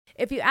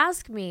If you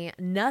ask me,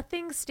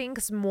 nothing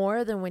stinks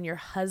more than when your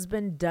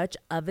husband Dutch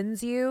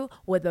ovens you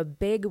with a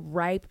big,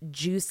 ripe,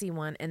 juicy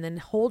one and then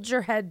holds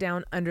your head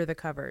down under the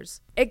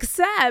covers.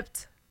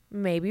 Except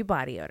maybe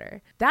body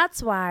odor.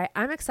 That's why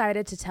I'm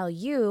excited to tell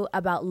you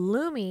about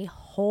Lumi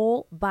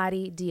Whole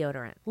Body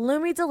Deodorant.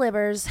 Lumi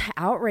delivers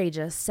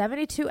outrageous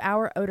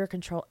 72-hour odor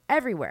control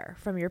everywhere,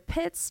 from your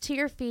pits to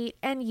your feet,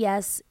 and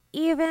yes,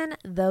 even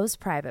those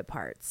private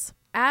parts.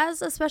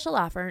 As a special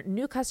offer,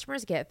 new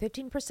customers get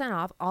 15%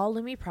 off all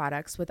Lumi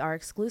products with our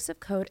exclusive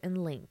code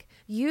and link.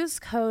 Use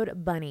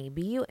code BUNNIE,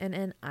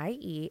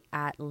 BUNNIE,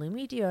 at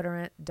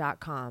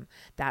LumiDeodorant.com.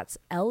 That's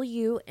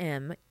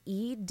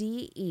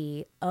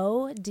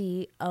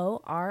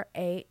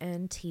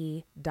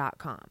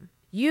LumiDeodorant.com.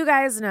 You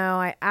guys know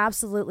I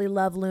absolutely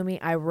love Lumi.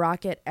 I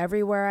rock it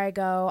everywhere I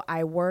go.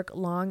 I work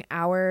long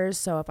hours.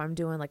 So if I'm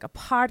doing like a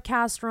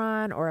podcast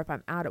run, or if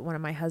I'm out at one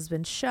of my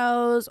husband's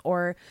shows,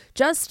 or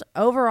just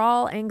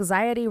overall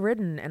anxiety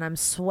ridden and I'm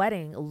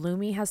sweating,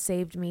 Lumi has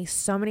saved me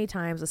so many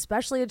times,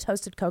 especially a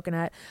toasted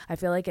coconut. I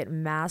feel like it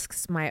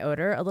masks my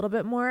odor a little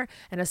bit more,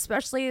 and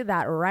especially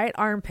that right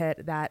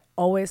armpit that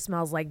always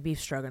smells like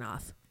beef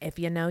stroganoff. If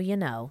you know, you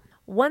know.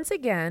 Once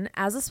again,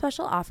 as a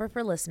special offer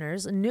for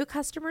listeners, new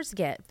customers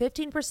get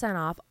 15%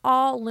 off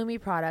all Lumi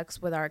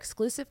products with our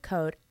exclusive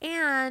code.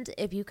 And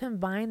if you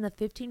combine the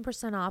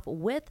 15% off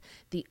with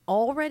the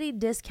already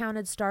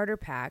discounted starter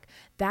pack,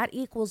 that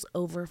equals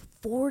over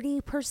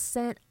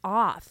 40%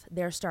 off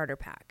their starter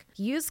pack.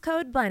 Use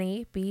code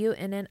BUNNIE,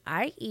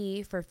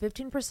 BUNNIE, for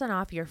 15%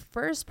 off your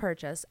first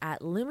purchase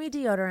at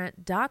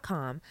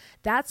LumiDeodorant.com.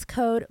 That's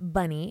code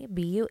BUNNIE,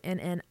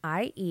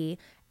 BUNNIE,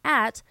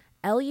 at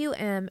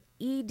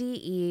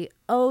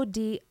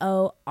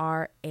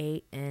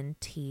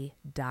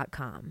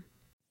LumiDeodorant.com.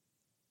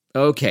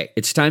 Okay,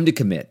 it's time to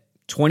commit.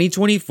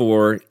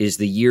 2024 is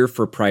the year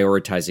for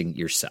prioritizing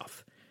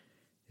yourself.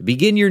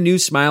 Begin your new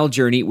smile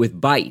journey with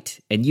Byte,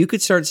 and you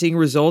could start seeing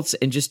results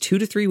in just 2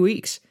 to 3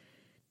 weeks.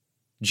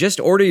 Just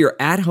order your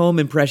at-home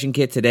impression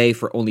kit today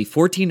for only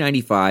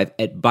 $14.95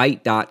 at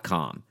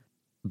Byte.com.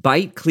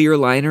 Byte clear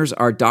liners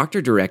are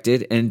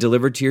doctor-directed and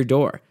delivered to your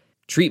door.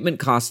 Treatment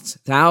costs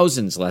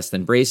thousands less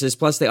than braces,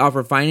 plus they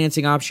offer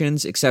financing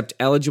options, accept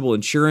eligible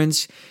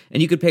insurance,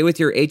 and you could pay with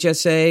your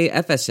HSA,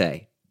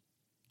 FSA.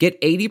 Get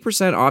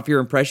 80% off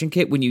your impression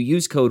kit when you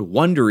use code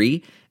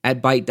WONDERY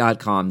at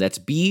Byte.com. That's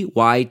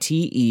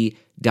BYTE.com.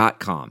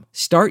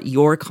 Start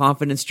your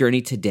confidence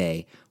journey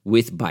today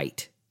with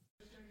Byte.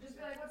 Just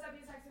be like, what's up,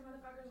 you sexy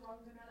motherfuckers?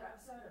 Welcome to another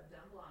episode of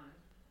Dumb Blonde.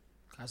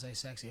 Can I say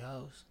sexy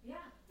hoes? Yeah,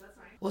 that's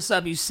fine. What's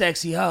up, you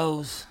sexy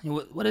hoes?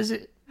 What is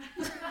it?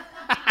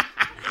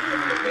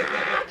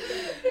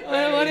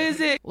 What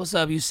is it? What's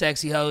up, you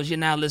sexy hoes? You're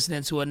now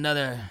listening to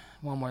another...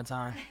 One more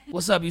time.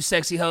 What's up, you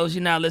sexy hoes?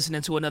 You're now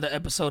listening to another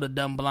episode of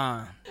Dumb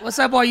Blonde. What's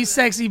up, all you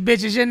sexy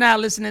bitches? You're now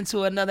listening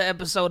to another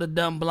episode of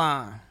Dumb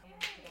Blonde.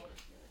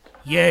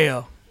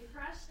 Yeah.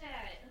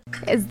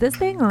 Is this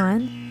thing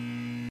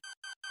on?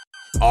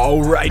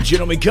 All right,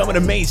 gentlemen, coming to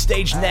main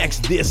stage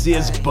next, this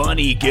is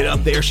Bunny. Get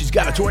up there. She's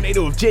got a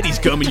tornado of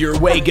titties coming your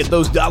way. Get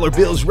those dollar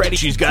bills ready.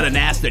 She's got an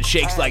ass that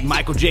shakes like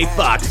Michael J.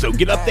 Fox. So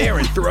get up there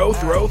and throw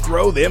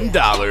them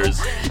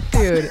dollars.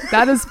 Dude,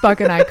 that is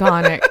fucking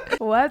iconic.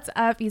 What's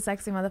up, you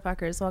sexy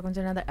motherfuckers? Welcome to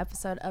another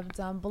episode of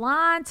Dumb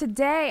Blonde.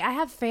 Today, I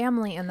have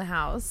family in the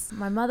house.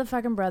 My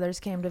motherfucking brothers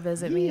came to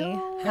visit me.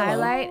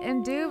 Hylyte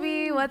and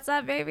Doobie. What's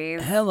up,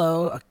 babies?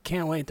 Hello. I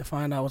can't wait to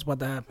find out what's about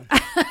to happen.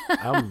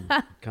 I'm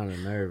kind of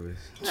nervous.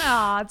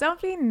 Aw,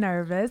 don't be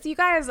nervous. You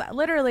guys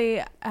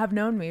literally have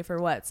known me for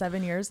what,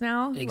 7 years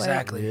now?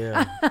 Exactly.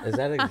 Yeah. Is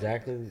that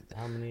exactly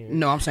how many years?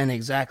 No, I'm saying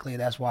exactly.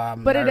 That's why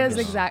I'm But nervous. it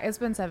is exact. It's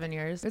been 7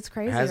 years. It's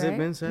crazy, Has right? it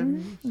been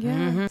 7 years?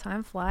 Yeah,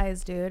 time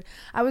flies, dude.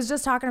 I was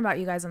just talking about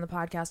you guys on the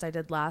podcast I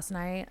did last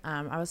night.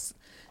 I was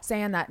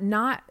saying that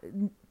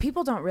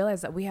people don't realize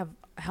that we have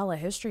hella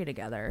history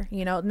together.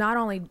 You know, not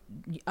only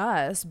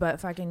us, but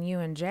fucking you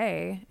and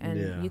Jay,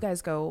 and you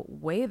guys go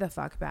way the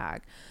fuck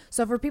back.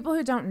 So for people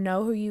who don't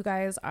know who you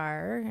guys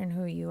are and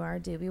who you are,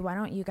 Doobie, why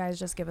don't you guys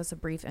just give us a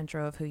brief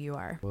intro of who you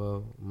are?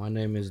 Well, my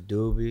name is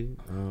Doobie.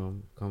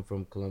 Come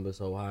from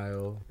Columbus,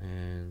 Ohio,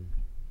 and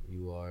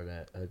you are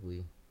that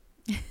ugly.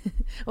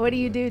 What do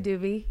you do,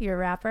 Doobie? You're a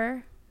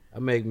rapper? I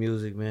make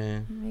music,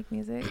 man. You make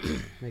music?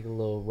 Make a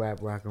little rap,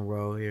 rock and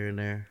roll here and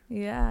there.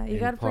 Yeah, you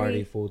got a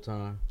party full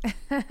time.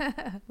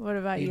 What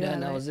about you? done?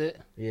 That was it?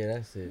 Yeah,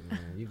 that's it, man.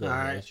 You go. All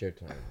Ahead. right. It's your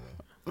turn, bro.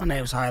 My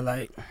name's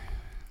Hylyte.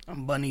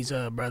 I'm Bunny's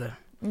brother.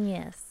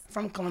 Yes.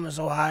 From Columbus,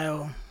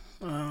 Ohio.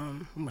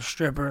 I'm a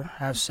stripper,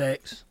 have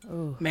sex,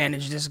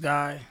 manage this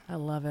guy. I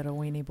love it, a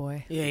weenie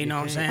boy. Yeah, you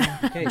know what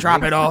I'm saying?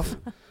 Drop it off.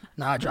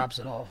 Nah, drops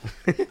it off.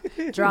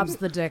 Drops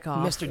the dick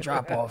off. Mr.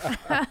 Drop Off.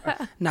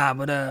 Nah,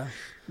 but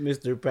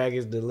Mr.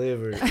 Package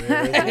Delivered.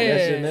 Man.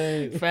 That's your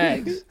name.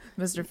 Facts.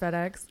 Mr.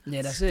 FedEx.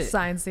 Yeah, that's it.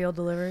 Signed, sealed,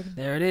 delivered.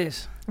 There it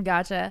is.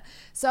 Gotcha.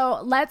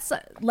 So let's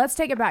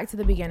take it back to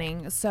the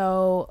beginning.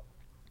 So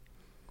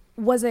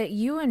was it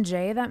you and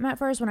Jay that met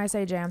first? When I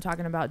say Jay, I'm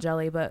talking about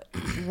Jelly, but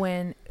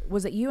when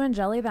was it you and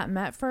Jelly that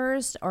met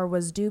first, or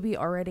was Doobie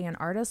already an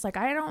artist? Like,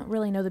 I don't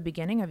really know the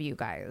beginning of you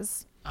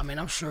guys. I mean,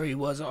 I'm sure he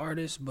was an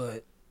artist,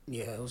 but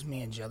yeah, it was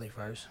me and Jelly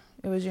first.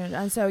 It was you,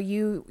 and so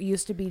you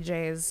used to be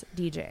Jay's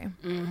DJ.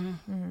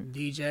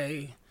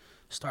 DJ,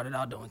 started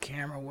out doing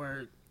camera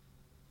work.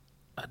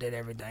 I did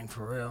everything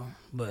for real.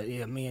 But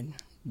yeah, me and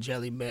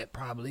Jelly met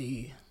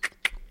probably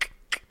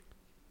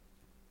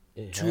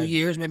 2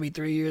 years, maybe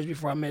 3 years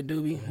before I met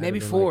Doobie. Maybe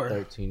 4. Like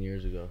 13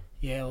 years ago.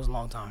 Yeah, it was a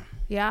long time.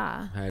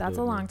 Yeah, Had that's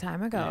to a have long been.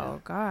 time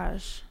ago.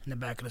 Gosh. In the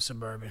back of the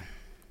Suburban.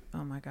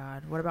 Oh my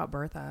God. What about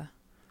Bertha?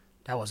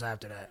 That was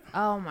after that.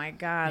 Oh my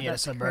God. Yeah,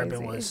 That's Suburban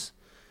crazy. was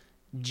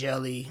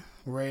Jelly,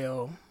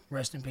 Rail,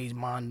 rest in peace,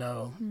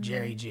 Mondo,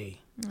 Jerry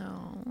G.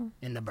 Oh,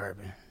 In the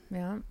Bourbon.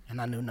 yeah.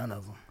 And I knew none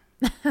of them.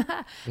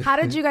 How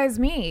did you guys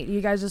meet?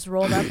 You guys just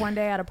rolled up one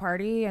day at a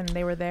party and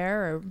they were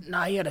there, or?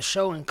 Nah, he had a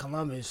show in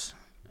Columbus,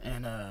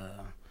 and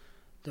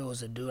there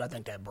was a dude, I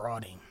think, that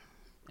brought him,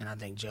 and I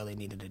think Jelly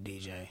needed a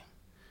DJ.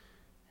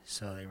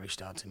 So they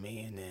reached out to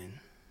me, and then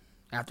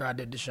after I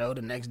did the show,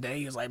 the next day,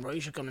 he was like, bro,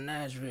 you should come to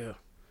Nashville.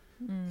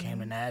 Came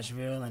to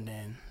Nashville, and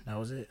then that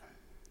was it.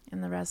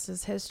 And the rest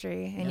is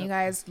history. And Yep. you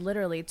guys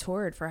literally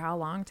toured for how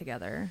long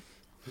together?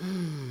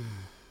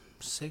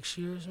 6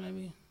 years,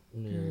 maybe?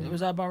 Yeah. Was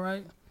that about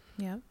right?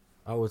 Yeah.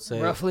 I would say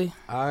Roughly?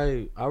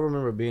 I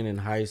remember being in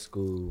high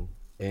school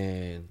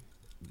and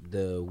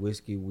the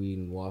Whiskey, Weed,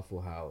 and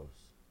Waffle House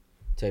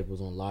tape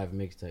was on live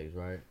mixtapes,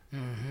 right?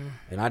 Mm-hmm.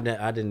 And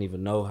I didn't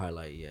even know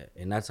Hylyte yet,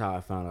 and that's how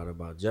I found out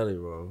about Jelly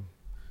Roll.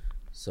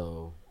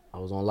 So I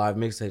was on live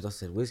mixtapes. I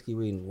said Whiskey,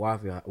 Weed, and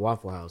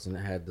Waffle House, and it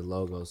had the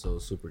logo, so it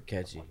was super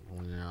catchy.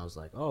 And then I was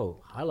like, oh,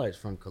 Hylyte's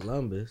from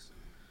Columbus.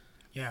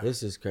 Yeah.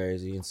 This is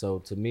crazy. And so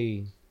to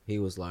me, he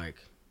was like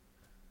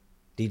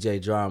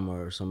DJ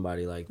Drama or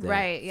somebody like that.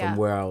 Right, yeah. From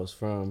where I was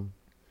from.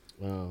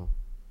 I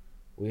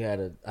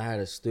had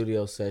a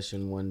studio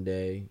session one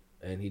day,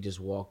 and he just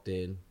walked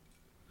in,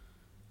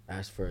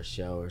 asked for a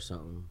show or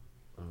something,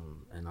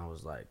 and I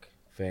was like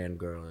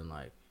fangirling,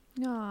 like,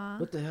 Aw.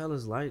 what the hell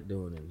is Light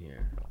doing in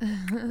here?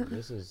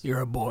 This is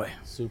You're a boy.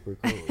 super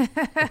cool.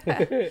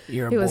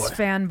 You're a He boy. was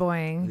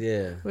fanboying.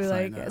 Yeah, We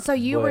Sign like. up. So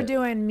you were But-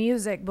 doing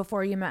music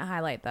before you met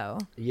Hylyte, though.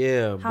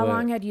 yeah. How but,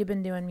 long had you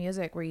been doing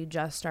music? Were you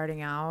just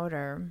starting out,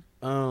 or?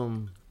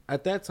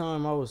 At that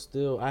time, I was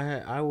still. I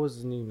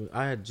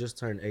had just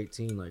turned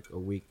 18 like a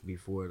week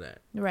before that.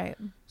 Right.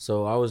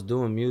 So I was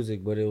doing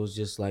music, but it was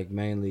just like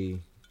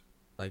mainly,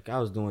 like I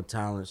was doing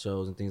talent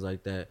shows and things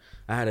like that.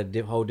 I had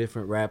a whole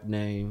different rap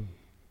name,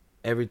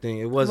 everything.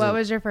 It wasn't. What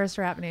was your first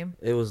rap name?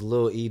 It was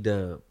Lil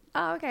E-Dub.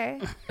 Oh, okay.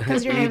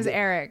 Because your name's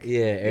Eric. Yeah,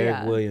 Eric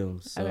Yeah.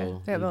 Williams. So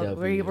Okay. Yeah, well,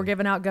 we're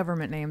giving out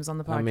government names on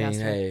the podcast. I mean,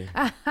 here.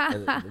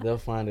 hey, they'll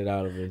find it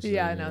out eventually.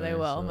 Yeah, I know they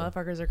anyway, will. so.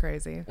 Motherfuckers are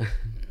crazy.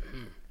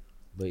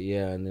 But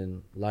yeah, and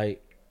then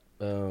Light,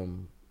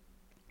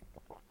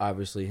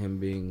 obviously him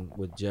being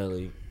with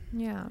Jelly,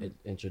 Yeah. it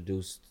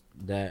introduced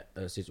that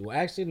situation. Well,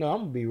 actually, no, I'm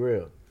gonna be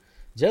real.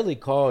 Jelly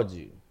called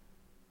you.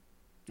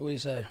 What do you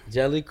say?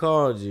 Jelly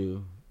called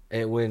you,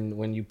 and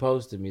when you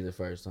posted me the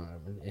first time,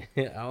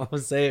 I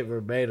won't say it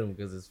verbatim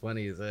because it's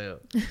funny as hell.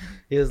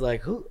 He was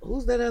like,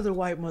 "Who's that other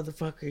white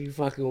motherfucker you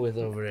fucking with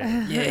over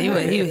there?" Yeah,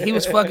 he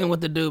was fucking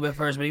with the dude at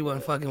first, but he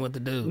wasn't fucking with the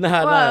dude.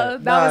 Well,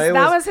 that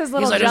was his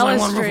little He's like, there's only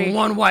jealous one, streak.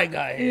 one white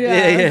guy here.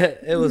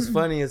 Yeah. It was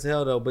funny as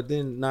hell though. But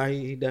then,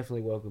 he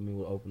definitely welcomed me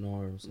with open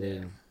arms.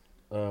 Yeah.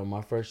 And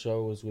my first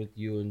show was with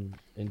you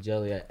and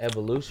Jelly at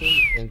Evolution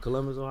in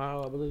Columbus,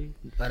 Ohio, I believe.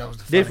 That was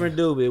the Different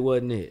Doobie, it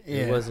wasn't it?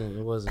 Yeah.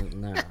 It wasn't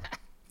nah.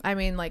 I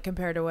mean, like,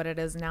 compared to what it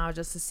is now,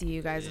 just to see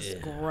you guys'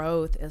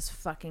 growth is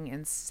fucking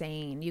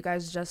insane. You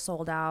guys just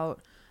sold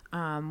out.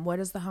 What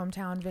is the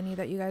hometown venue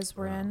that you guys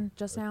were in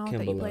just now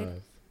that you played?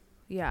 Live.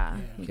 Yeah,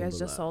 you guys Kimber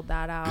just Live. sold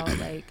that out.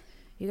 Like,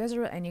 you guys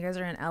are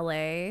in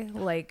LA.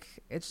 Like,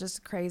 it's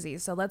just crazy.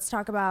 So let's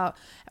talk about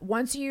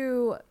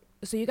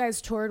so you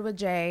guys toured with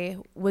Jay.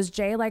 Was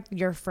Jay like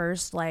your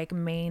first like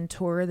main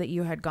tour that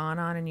you had gone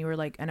on and you were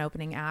like an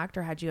opening act,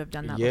 or had you have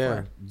done that Yeah,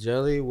 before?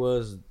 Jelly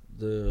was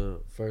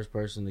the first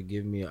person to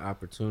give me an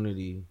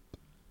opportunity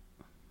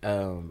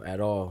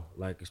at all,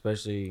 like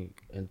especially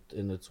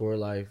in the tour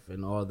life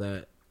and all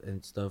that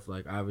and stuff.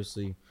 Like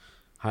obviously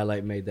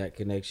Hylyte made that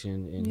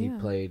connection and he Yeah.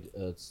 played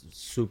a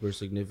super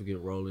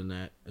significant role in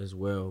that as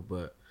well.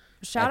 But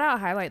Shout out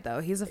Hylyte though.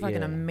 He's a fucking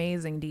Yeah.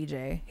 amazing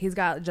DJ. He's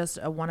got just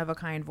a one of a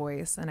kind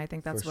voice, and I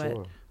think that's for what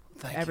sure.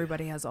 Thank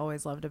everybody has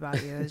always loved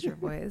about you is your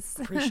voice.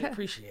 you.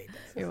 Appreciate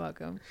that. You're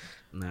welcome.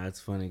 Nah, it's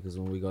funny because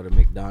when we go to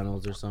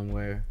McDonald's or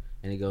somewhere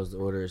and he goes to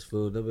order his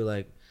food, they'll be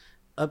like,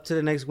 "Up to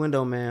the next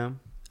window, ma'am."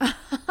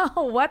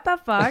 Oh, what the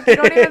fuck? You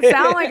don't even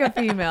sound like a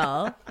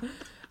female.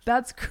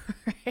 That's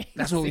crazy.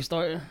 That's where we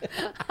started.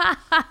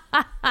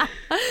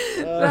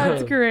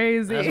 That's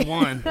crazy. That's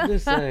one. I'm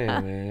just saying,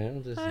 man.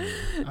 I'm just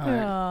saying.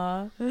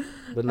 Aw.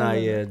 But nah,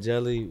 yeah,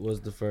 Jelly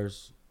was the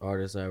first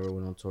artist I ever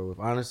went on tour with.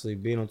 Honestly,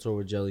 being on tour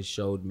with Jelly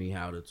showed me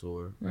how to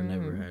tour. I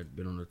never had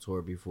been on a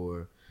tour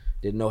before.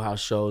 Didn't know how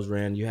shows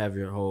ran. You have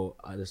your whole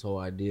this whole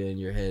idea in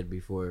your head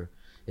before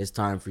it's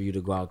time for you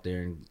to go out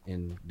there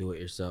and do it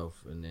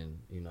yourself. And then,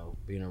 you know,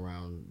 being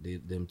around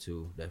them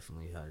two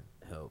definitely had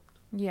helped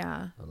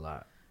Yeah. a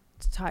lot.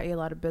 It's taught you a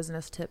lot of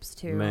business tips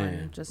too, Man.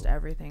 and just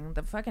everything.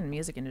 The fucking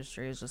music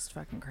industry is just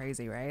fucking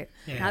crazy, right?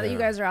 Yeah. Now that you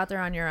guys are out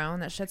there on your own,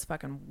 that shit's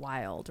fucking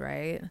wild,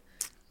 right?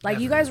 Like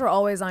you guys were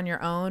always on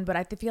your own, but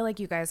I feel like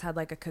you guys had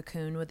like a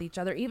cocoon with each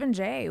other. Even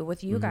Jay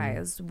with you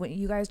guys, when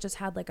you guys just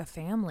had like a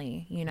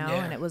family, you know,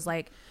 Yeah. and it was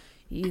like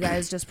you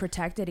guys just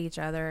protected each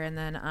other. And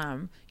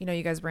then, you know,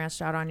 you guys branched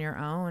out on your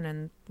own,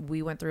 and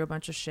we went through a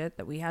bunch of shit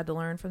that we had to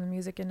learn from the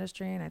music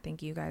industry. And I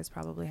think you guys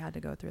probably had to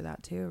go through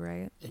that too,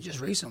 right? And just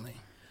recently.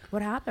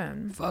 What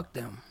happened? Fuck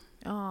them.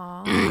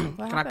 Aw,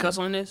 Can I cuss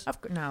on this?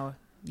 No,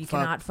 you Fuck-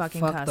 cannot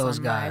fucking fuck cuss those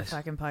on guys. my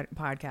fucking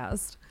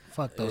podcast.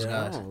 Fuck those I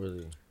guys. don't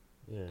really.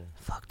 Yeah.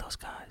 Fuck those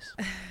guys.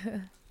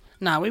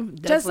 Nah, we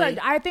definitely. Just like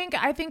I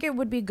think it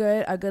would be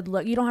a good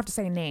look. You don't have to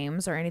say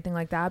names or anything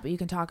like that, but you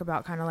can talk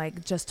about kind of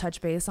like just touch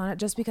base on it.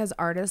 Just because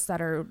artists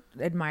that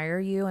admire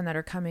you and that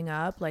are coming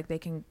up, like they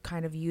can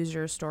kind of use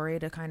your story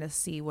to kind of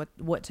see what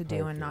to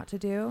do and not to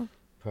do.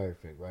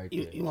 Perfect, right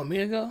there. you want me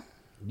to go?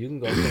 You can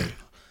go first.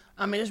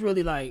 I mean, it's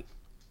really like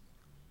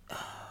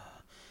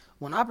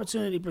when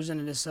opportunity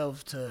presented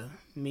itself to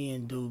me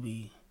and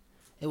Doobie,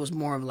 it was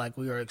more of like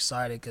we were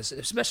excited because,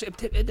 especially,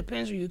 it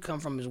depends where you come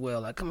from as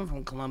well. Like coming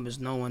from Columbus,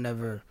 no one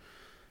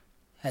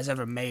has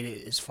ever made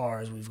it as far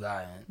as we've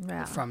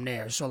gotten from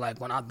there. So like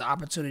when the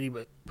opportunity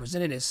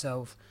presented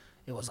itself,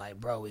 it was like,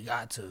 bro, we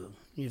got to.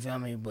 You feel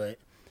me? But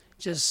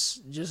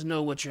just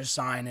know what you're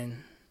signing.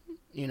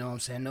 You know what I'm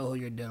saying? Know who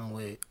you're dealing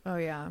with. Oh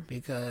yeah.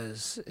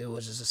 Because it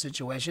was just a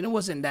situation. It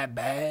wasn't that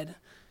bad,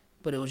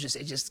 but it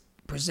just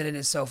presented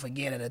itself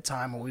again at a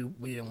time where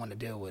we didn't want to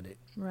deal with it.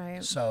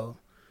 Right. So,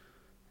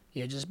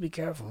 yeah, just be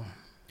careful.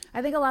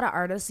 I think a lot of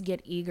artists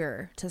get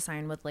eager to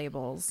sign with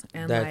labels,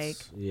 and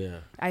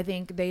I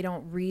think they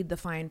don't read the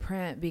fine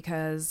print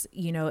because,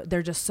 you know,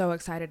 they're just so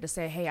excited to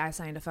say, hey, I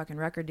signed a fucking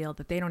record deal,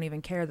 that they don't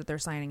even care that they're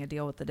signing a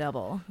deal with the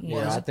devil. You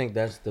know? I think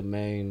that's the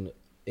main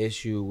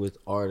issue with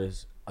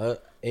artists.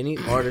 Any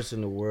artist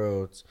in the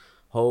world's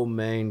whole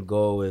main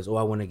goal is,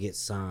 I want to get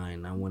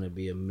signed, I want to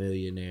be a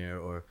millionaire,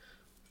 or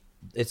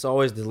it's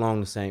always along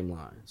the same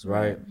lines,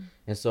 right?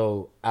 And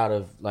so out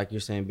of, like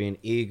you're saying, being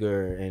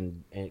eager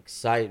and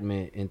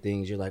excitement and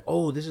things, you're like,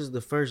 oh, this is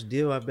the first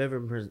deal I've ever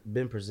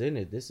been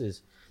presented. This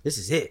is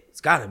it.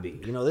 It's gotta be.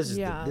 You know, this is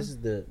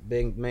the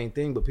big main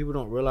thing. But people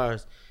don't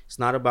realize it's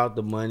not about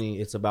the money.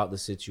 It's about the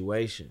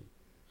situation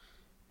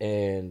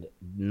and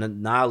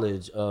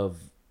knowledge of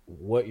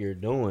what you're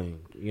doing.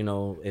 You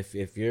know,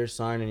 if you're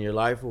signing your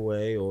life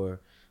away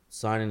or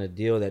signing a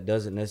deal that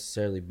doesn't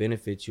necessarily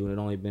benefit you and it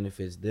only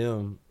benefits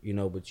them, you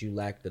know, but you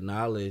lack the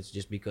knowledge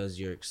just because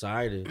you're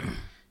excited,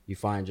 you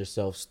find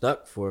yourself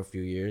stuck for a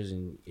few years,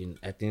 and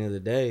at the end of the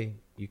day,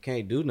 you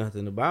can't do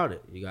nothing about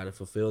it. You got to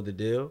fulfill the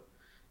deal,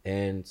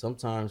 and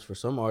sometimes for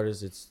some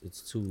artists,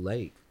 it's too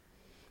late.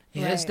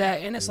 Yeah, it's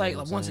that, and it's like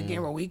once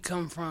again, where we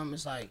come from,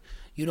 it's like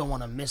you don't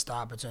want to miss the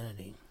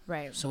opportunity.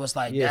 Right. So it's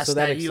like so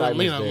that you're in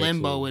excitement's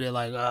limbo there, with it,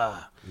 like,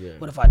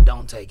 what if I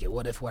don't take it?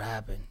 What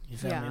happened? You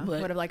feel me?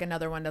 But what if like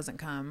another one doesn't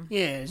come?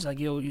 yeah, it's like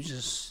you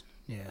just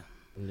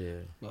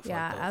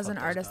As an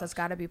artist, that's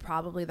got to be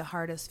probably the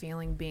hardest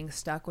feeling, being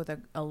stuck with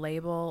a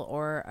label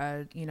or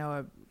a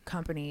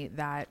company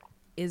that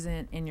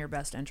isn't in your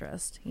best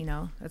interest. You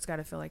know, it's got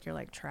to feel like you're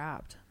like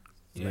trapped.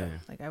 Yeah.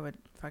 Like I would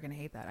fucking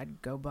hate that.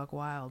 I'd go buck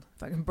wild.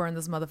 Fucking burn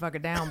this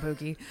motherfucker down,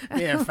 Pookie.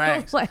 Yeah,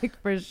 facts.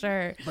 Like for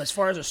sure. But as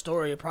far as the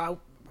story, it probably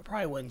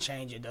wouldn't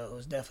change it though. It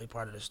was definitely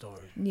part of the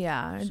story.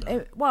 Yeah. So.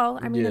 It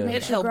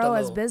makes you helped grow a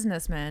as little.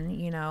 businessmen,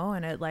 you know,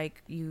 and it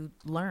like you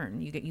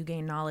learn, you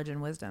gain knowledge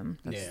and wisdom.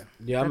 I'm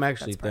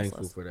actually that's thankful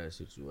priceless. for that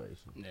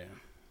situation.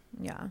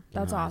 Yeah,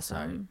 that's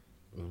awesome.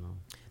 You know.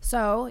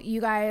 So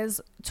you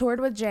guys toured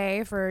with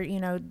Jay for, you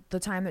know, the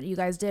time that you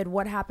guys did.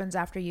 What happens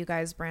after you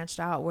guys branched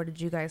out? What did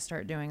you guys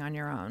start doing on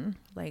your own?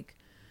 Like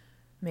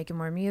making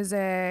more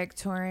music,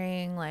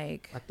 touring,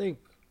 like I think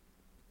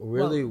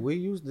really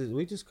we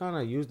just kind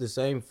of used the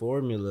same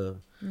formula,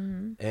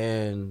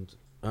 and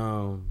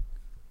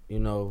you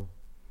know,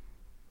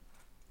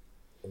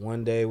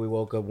 one day we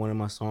woke up, one of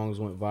my songs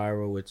went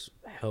viral, which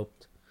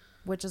helped.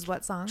 Which is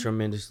what song?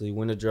 Tremendously.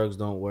 When the Drugs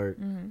Don't Work.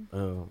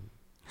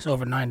 It's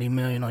over 90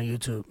 million on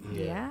YouTube.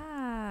 Yeah.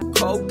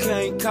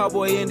 Cocaine,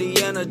 cowboy,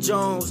 Indiana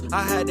Jones.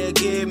 I had to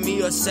give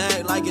me a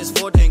sack like it's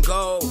 14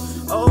 gold.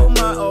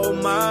 Oh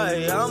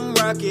my, I'm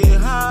rocking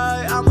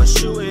high. I'm a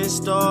shooting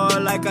star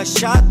like I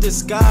shot the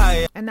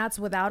sky. And that's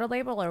without a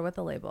label or with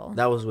a label?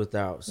 That was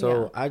without.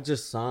 So I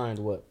just signed,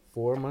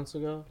 4 months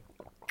ago?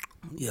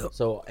 Yep.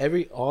 So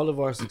all of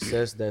our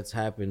success that's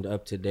happened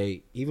up to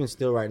date, even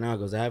still right now,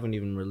 because I haven't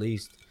even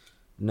released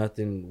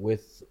nothing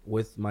with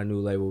my new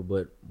label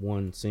but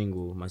one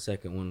single, my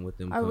second one with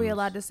them. Are we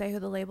allowed to say who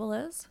the label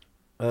is?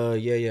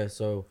 Yeah.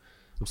 So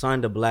I'm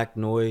signed to Black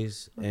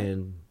Noise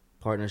and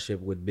partnership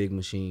with Big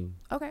Machine.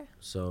 Okay.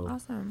 So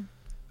awesome.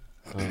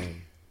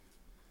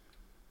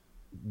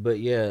 But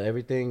yeah,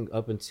 everything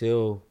up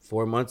until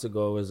 4 months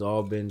ago has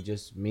all been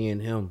just me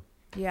and him.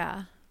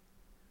 Yeah.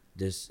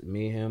 this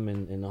me, him,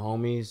 and the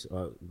homies,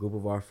 a group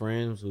of our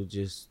friends who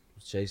just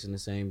chasing the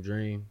same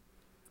dream.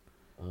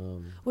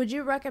 Would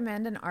you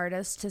recommend an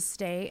artist to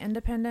stay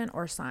independent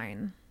or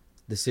sign?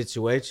 The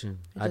situation.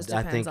 It just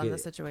depends on the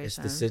situation. It's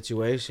the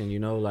situation, you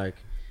know, like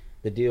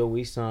the deal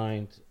we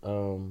signed.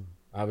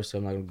 Obviously,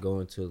 I'm not gonna go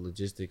into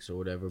logistics or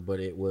whatever, but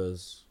it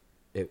was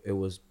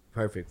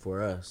perfect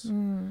for us,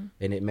 and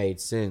it made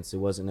sense. It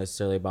wasn't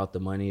necessarily about the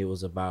money. It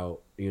was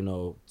about, you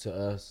know, to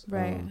us,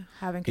 right?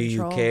 Having do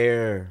control. you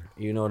care?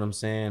 You know what I'm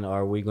saying?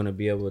 Are we gonna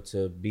be able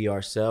to be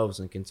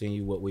ourselves and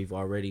continue what we've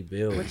already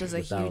built, which is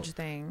a huge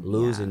thing.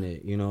 Losing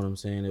it, you know what I'm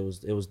saying?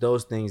 It was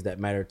those things that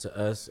mattered to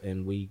us,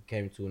 and we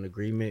came to an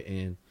agreement,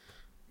 and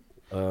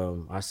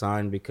I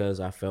signed because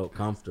I felt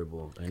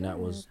comfortable, and that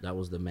was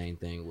the main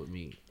thing with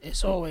me.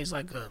 It's always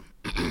like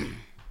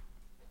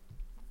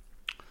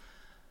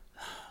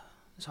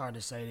it's hard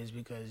to say this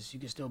because you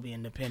can still be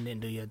independent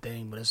and do your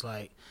thing, but it's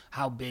like,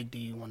 how big do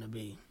you want to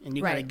be? And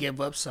you gotta give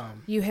up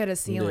some. You hit a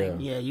ceiling.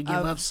 Yeah, you give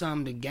up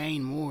some to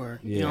gain more.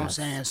 You know what I'm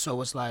saying?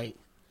 So it's like,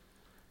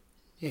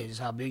 yeah,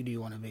 just how big do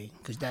you want to be?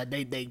 Because that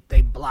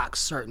they block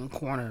certain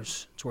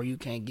corners to where you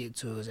can't get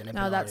to as an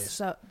independent artist.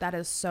 That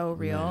is so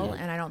real,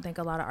 and I don't think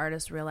a lot of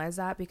artists realize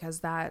that, because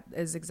that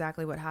is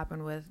exactly what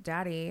happened with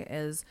Daddy.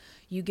 Is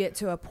you get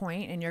to a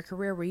point in your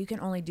career where you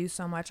can only do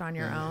so much on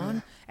your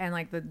own, and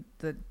like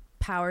the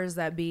powers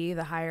that be,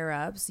 the higher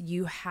ups,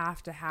 you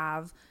have to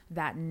have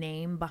that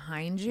name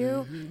behind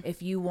you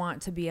if you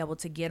want to be able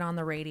to get on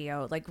the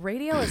radio. Like,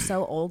 radio is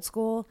so old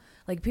school.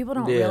 Like, people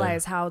don't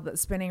realize how the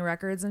spinning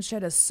records and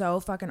shit is so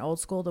fucking old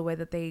school, the way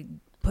that they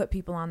put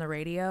people on the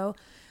radio.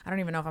 I don't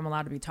even know if I'm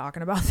allowed to be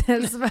talking about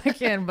this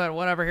fucking, but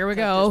whatever, here we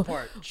go.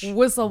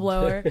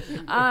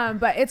 Whistleblower.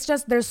 But it's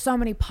just, there's so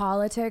many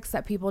politics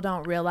that people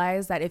don't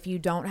realize, that if you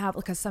don't have,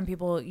 because some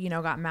people, you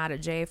know, got mad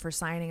at Jay for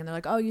signing, and they're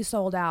like, oh, you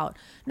sold out.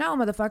 No,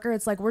 motherfucker,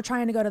 it's like, we're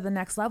trying to go to the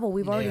next level.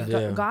 We've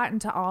already gotten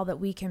to all that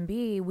we can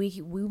be.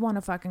 We want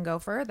to fucking go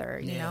further,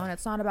 you know, and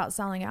it's not about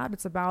selling out.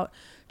 It's about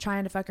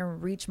trying to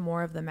fucking reach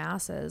more of the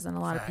masses. And a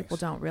lot of people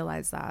don't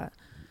realize that.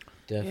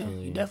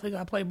 Definitely. Yeah, you definitely got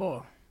to play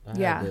ball. I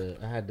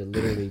had to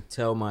literally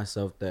tell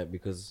myself that,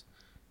 because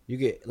you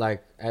get,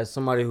 like, as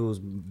somebody who's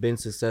been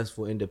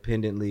successful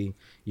independently,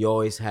 you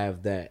always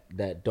have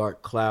that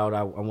dark cloud.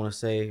 I want to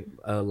say,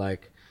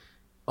 like,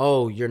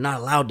 oh, you're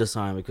not allowed to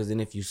sign, because then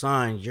if you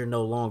sign, you're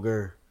no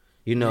longer,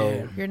 you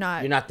know, you're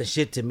not the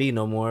shit to me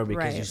no more,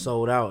 because you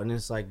sold out. And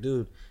it's like,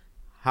 dude,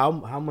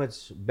 how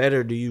much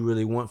better do you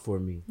really want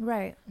for me?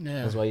 Right.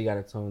 Yeah. That's why you got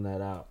to tone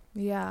that out.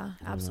 Yeah,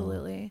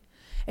 absolutely.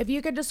 If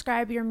you could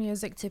describe your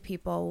music to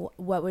people,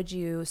 what would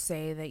you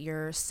say that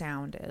your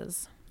sound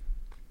is?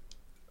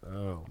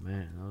 Oh,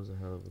 man, that was a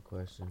hell of a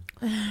question.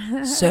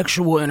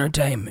 Sexual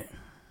entertainment.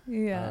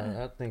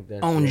 Yeah. I think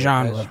that's own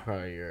genre. That's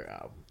probably your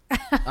album.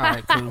 All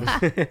right,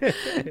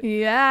 cool.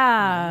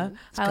 Yeah.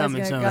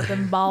 Coming I soon. got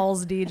them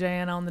balls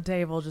DJing on the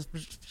table, just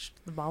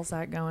the ball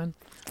sack going.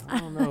 I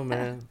don't know,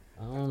 man.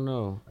 I don't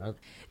know.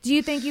 Do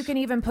you think you can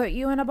even put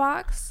you in a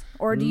box?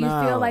 Or do you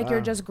feel like you're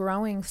just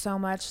growing so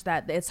much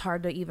that it's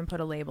hard to even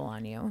put a label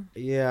on you?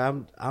 Yeah,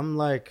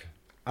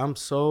 I'm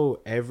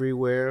so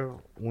everywhere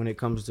when it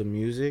comes to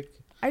music.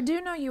 I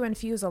do know you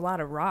infuse a lot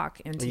of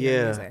rock into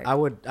your music. I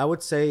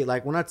would say,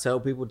 like, when I tell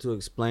people to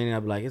explain it,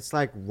 I'd be like, it's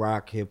like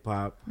rock, hip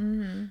hop.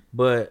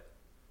 But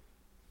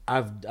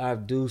I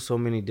do so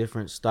many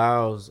different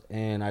styles,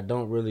 and I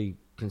don't really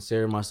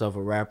consider myself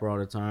a rapper all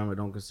the time. I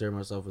don't consider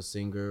myself a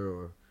singer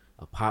or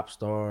a pop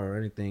star or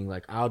anything.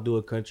 Like, I'll do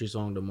a country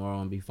song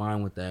tomorrow and be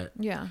fine with that.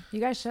 Yeah, you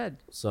guys should.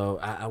 So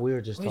we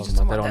were just talking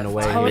about that on the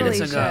way. Totally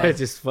should. It's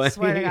just funny.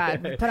 Swear to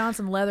God, put on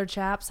some leather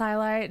chaps,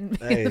 Hylyte, and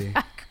be in the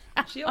background.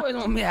 She always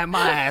want me to have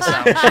my ass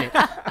out and shit.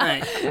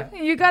 Right.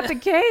 You got the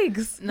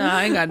cakes. No,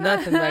 I ain't got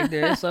nothing back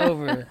there. It's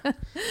over.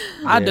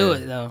 I do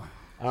it though.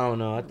 I don't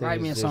know. I think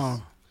Write me a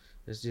song.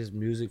 It's just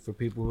music for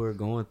people who are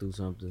going through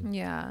something.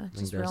 Yeah,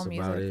 just that's real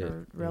music about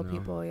for it, real you know?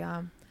 people.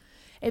 Yeah.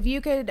 If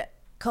you could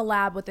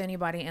collab with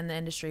anybody in the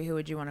industry, who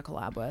would you want to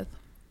collab with?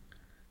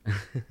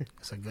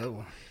 That's a good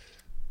one.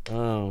 I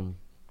don't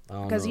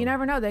Because you know.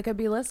 never know, they could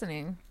be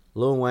listening.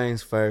 Lil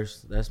Wayne's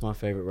first. That's my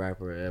favorite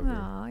rapper ever.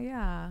 Oh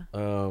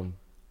yeah.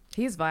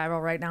 He's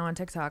viral right now on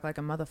TikTok like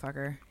a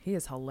motherfucker. He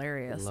is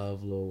hilarious.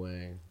 Love Lil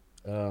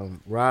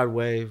Wayne. Rod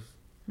Wave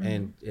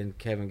and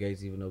Kevin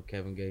Gates, even though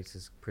Kevin Gates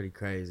is pretty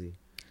crazy.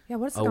 Yeah,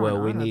 what's Oh going well,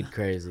 on? we with need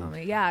crazy.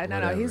 homie? Yeah, no,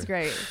 Whatever. he's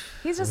great.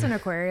 He's just an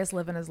Aquarius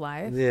living his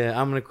life. Yeah,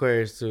 I'm an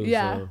Aquarius too.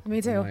 Yeah, so me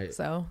too. might-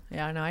 So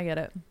yeah, no, I get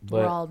it. But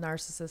We're all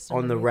narcissists.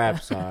 on the underneath rap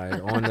that.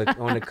 side,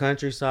 on the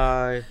country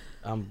side,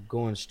 I'm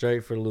going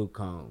straight for Luke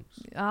Combs.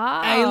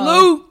 Oh. Hey,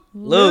 Luke.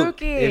 Luke,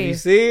 Lukey. if you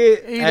see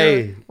it,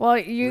 hey. Well,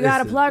 you got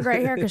to Listen. plug right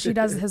here because she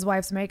does his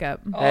wife's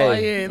makeup. Oh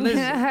Hey. yeah,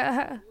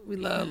 listen, we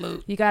love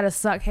Luke. You got to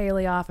suck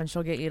Haley off and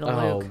she'll get you to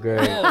Oh, Luke. great.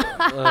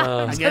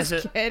 I guess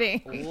it. Kidding.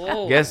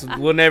 Whoa. Guess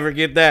we'll never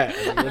get that.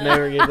 We'll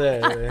never get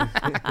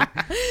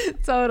that.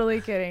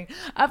 Totally kidding.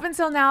 Up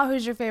until now,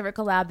 who's your favorite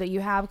collab that you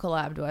have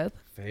collabed with?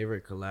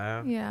 Favorite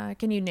collab? Yeah.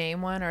 Can you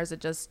name one, or is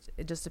it just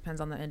depends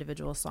on the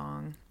individual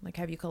song? Like,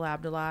 have you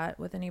collabed a lot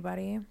with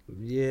anybody?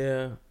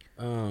 Yeah.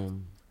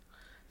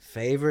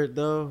 Favorite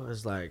though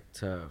is like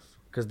tough,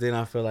 cause then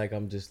I feel like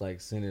I'm just like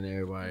sending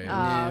everybody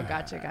Oh,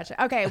 gotcha.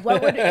 Okay,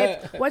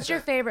 what's your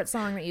favorite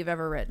song that you've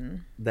ever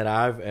written? that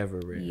I've ever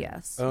written.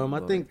 Yes. I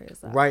What think is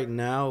that? right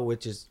now,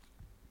 which is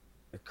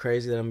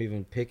crazy that I'm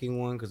even picking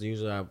one, cause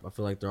usually I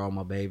feel like they're all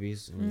my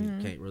babies and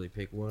you can't really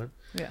pick one.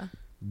 Yeah.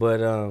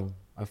 But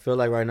I feel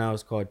like right now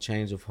it's called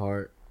Change of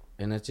Heart,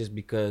 and that's just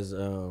because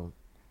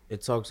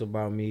it talks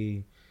about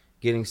me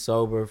getting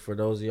sober. For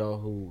those of y'all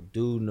who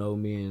do know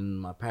me and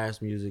my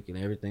past music and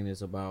everything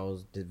that's about, I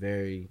was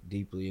very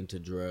deeply into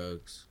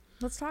drugs.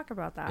 Let's talk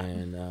about that.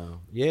 And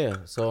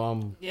so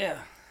I'm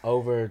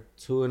over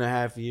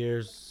 2.5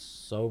 years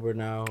sober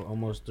now,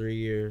 almost 3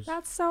 years.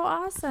 That's so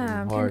awesome.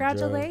 Some hard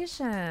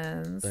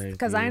Congratulations. Thank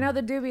Because I you. know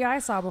the Doobie I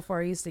saw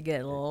before used to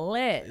get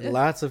lit.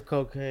 Lots of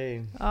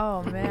cocaine. Oh, A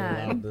lot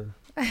man. of the-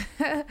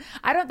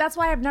 That's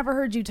why I've never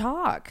heard you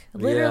talk.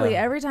 Literally,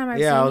 Yeah. every time I've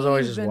seen you, I was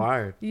always you've just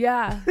wired.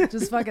 Yeah,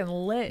 just fucking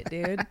lit,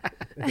 dude.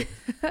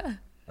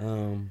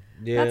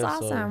 Yeah, That's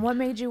awesome. so What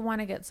made you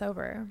want to get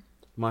sober?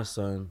 my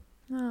son.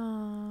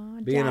 Oh,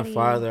 Being a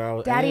father, I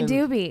was- Daddy and-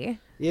 Doobie.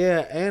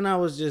 Yeah, and I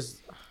was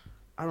just,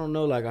 I don't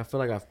know, like I feel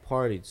like I've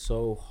partied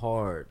so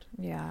hard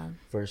Yeah.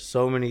 for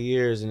so many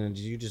years, and then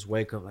you just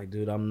wake up like,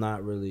 dude, I'm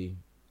not really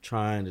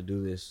trying to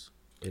do this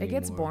anymore. It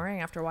gets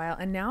boring after a while.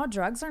 And now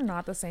drugs are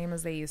not the same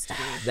as they used to be.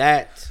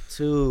 That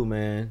too,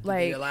 man.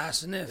 Like, Your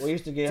last sniff. We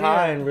used to get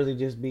high and really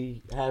just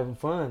be having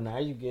fun. Now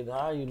you get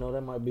high,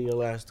 that might be your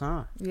last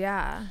time.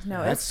 yeah.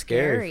 No, That's it's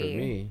scary for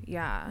me.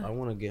 Yeah. I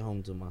want to get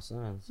home to my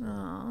son. So.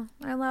 Oh,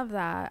 I love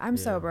that. I'm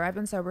sober. I've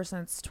been sober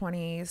since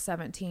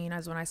 2017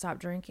 is when I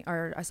stopped drinking,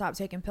 or I stopped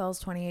taking pills.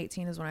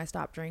 2018 is when I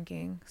stopped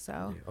drinking.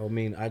 So I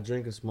mean, I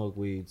drink and smoke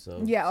weed,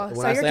 so yeah. when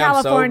So I you're say I'm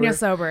California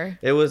sober.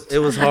 It was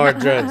hard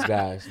drugs,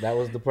 guys. That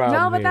was the problem.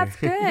 No, but here. that's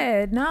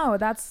good. No,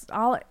 that's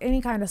all.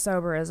 Any kind of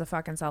sober is a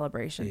fucking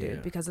celebration, Yeah,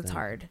 dude, because it's thank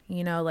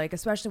hard. Like,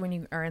 especially when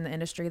you are in the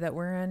industry that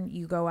we're in,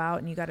 you go out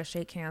and you got to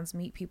shake hands,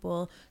 meet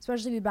people,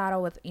 especially if you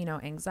battle with,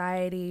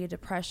 anxiety,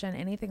 depression,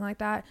 anything like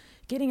that.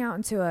 Getting out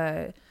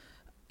into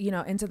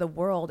into the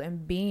world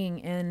and being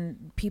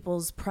in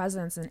people's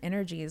presence and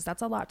energies,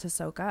 that's a lot to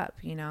soak up,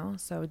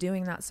 So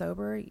doing that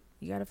sober,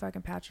 you got to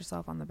fucking pat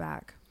yourself on the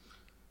back.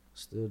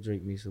 Still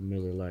drink me some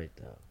Miller Lite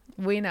though.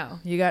 We know.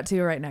 You got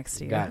two right next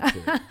to you. Got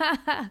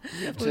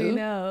to. We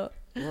know.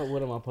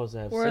 What am I supposed to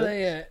have? Where are 6?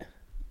 they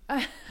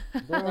at?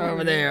 They're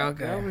Over there,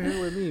 okay. They're over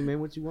here with me, man.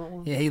 What you want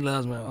one? Yeah, he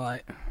loves me.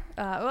 Like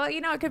Well,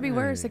 it could be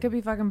worse. It could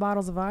be fucking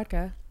bottles of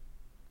vodka.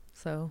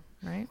 So,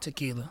 right?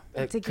 tequila.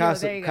 Tequila,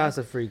 there you go.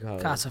 Casa Freak.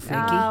 Casa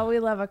Freaky. Oh, we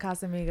love a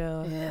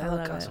Casamigo. Yeah, I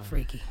love Casa it.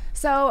 Freaky.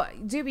 So,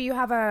 Doobie, you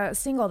have a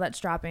single that's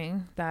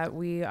dropping that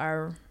we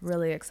are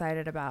really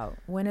excited about.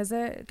 When is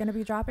it going to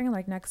be dropping?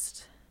 Like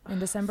in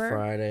December?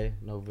 Friday,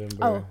 November.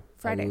 Oh,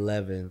 Friday.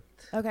 11th.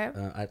 Okay.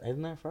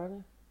 Isn't that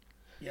Friday?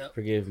 Yep.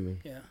 Forgive me.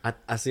 Yeah.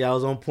 I see. I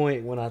was on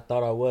point when I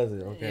thought I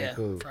wasn't. Okay, Yeah.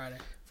 cool. Friday.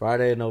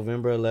 Friday,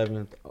 November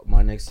 11th.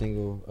 My next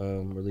single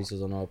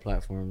releases on all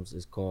platforms.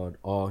 Is called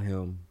All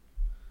Him.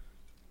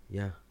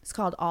 Yeah. It's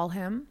called All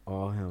Him.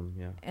 All Him.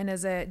 Yeah.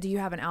 And do you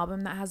have an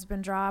album that has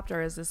been dropped,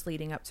 or is this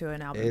leading up to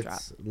an album drop?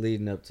 It's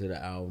leading up to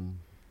the album.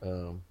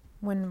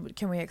 When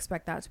can we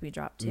expect that to be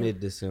dropped too?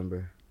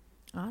 Mid-December.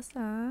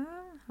 Awesome.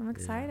 I'm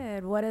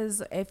excited.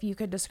 If you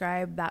could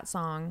describe that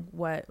song,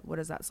 what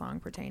does that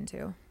song pertain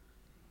to?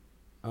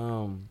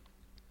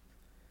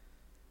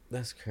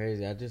 That's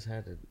crazy. I just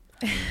had to.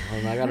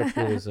 I gotta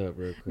pull this up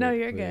real quick. No,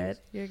 you're please. good.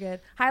 You're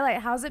good. Hylyte,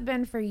 how's it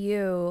been for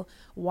you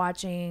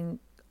watching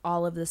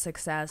all of the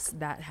success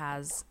that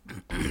has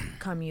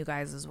come you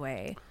guys'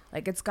 way?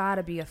 Like, it's got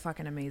to be a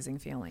fucking amazing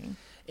feeling.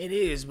 It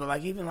is, but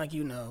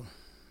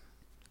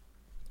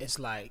it's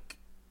like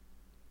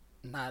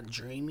not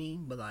dreamy,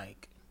 but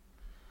like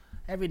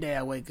every day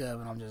I wake up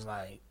and I'm just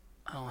like,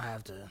 I don't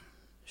have to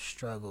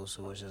struggle,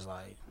 so it's just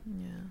like,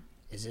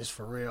 is this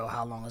for real?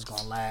 How long it's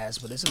gonna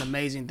last? But it's an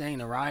amazing thing.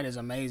 The ride is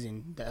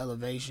amazing. The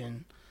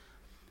elevation,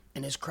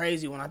 and it's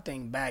crazy when I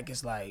think back.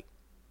 It's like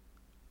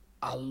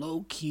I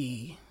low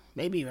key,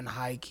 maybe even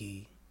high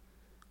key,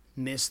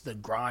 miss the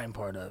grind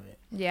part of it.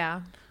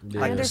 Yeah. Like the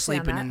understand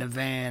sleeping that. in the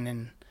van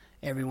and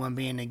everyone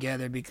being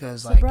together,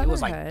 because It's a like it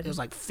brotherhood. was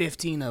like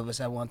 15 of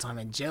us at one time,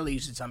 and Jelly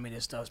used to tell me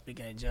this stuff.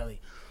 Speaking of Jelly,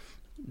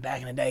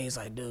 back in the day, he's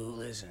like, dude,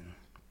 listen,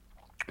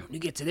 when you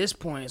get to this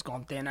point, it's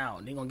gonna thin out.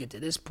 And you're gonna get to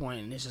this point,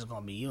 and it's just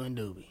gonna be you and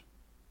Doobie.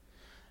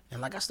 And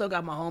like, I still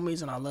got my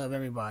homies, and I love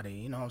everybody.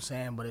 You know what I'm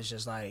saying? But it's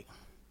just like,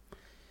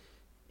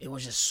 it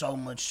was just so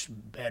much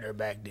better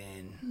back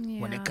then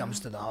when Yeah. it comes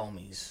to the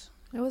homies.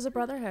 It was a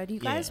brotherhood. You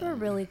guys were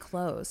really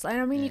close.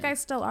 I mean, you guys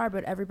still are,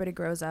 but everybody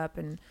grows up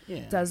and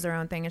does their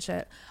own thing and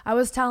shit. I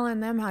was telling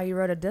them how you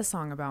wrote a diss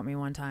song about me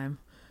one time.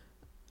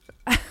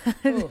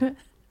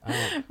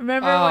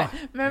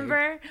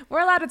 Remember?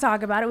 We're allowed to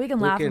talk about it. We can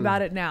laugh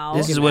about it now.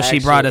 This is what she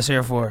brought us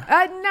here for.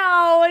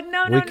 No.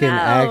 We can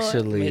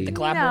actually hit the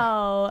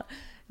clapper.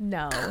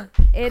 No.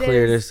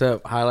 Clear this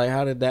up. Hylyte,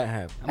 how did that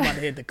happen? I'm about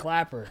to hit the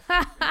clapper.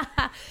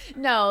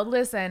 No,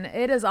 listen,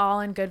 it is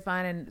all in good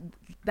fun, and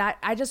that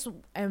I just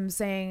am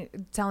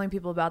telling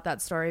people about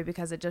that story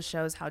because it just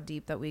shows how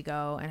deep that we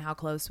go and how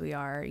close we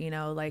are. You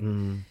know, like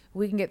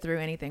we can get through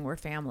anything. We're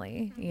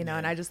family, you know.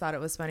 And I just thought it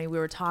was funny. We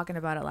were talking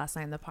about it last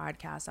night in the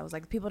podcast. I was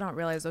like, people don't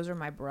realize those are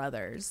my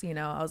brothers. You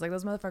know, I was like,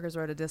 those motherfuckers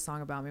wrote a diss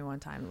song about me one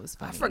time. It was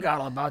funny. I forgot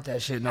all about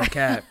that shit. No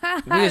cap.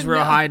 We was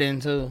real hiding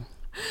too.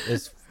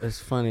 It's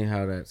funny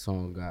how that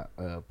song got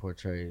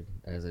portrayed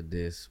as a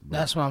diss.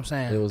 That's what I'm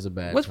saying. It was a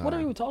bad time. What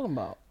are you talking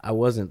about? I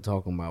wasn't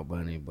talking about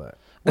Bunny, but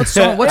what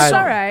song? It's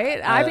all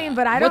right. I mean,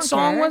 but I don't. What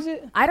song care. was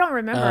it? I don't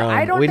remember.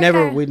 I don't.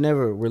 We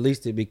never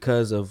released it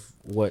because of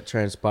what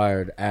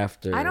transpired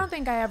after. I don't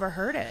think I ever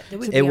heard it.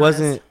 It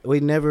wasn't. We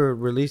never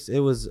released.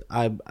 It was.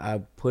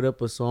 I put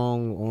up a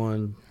song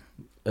on.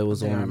 It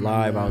was on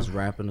live. I was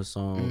rapping a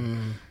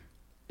song,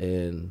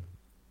 and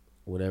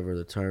whatever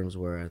the terms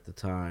were at the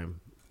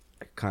time,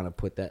 I kind of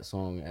put that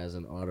song as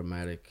an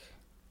automatic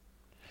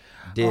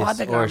diss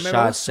or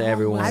shots to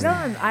everyone.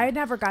 I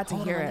never got to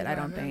hear it. I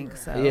don't think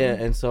so. Yeah,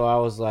 and so I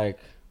was like,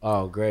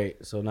 oh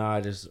great. So now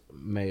I just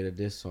made a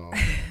diss song,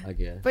 I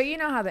guess. But you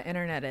know how the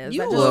internet is.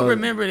 You will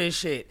remember this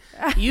shit.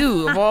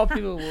 You of all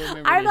people will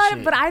remember this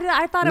shit. But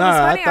I thought it was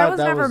funny. I was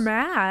never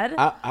mad.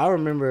 I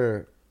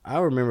remember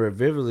it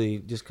vividly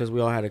just because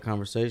we all had a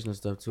conversation and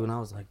stuff too, and I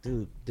was like,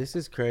 dude, this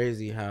is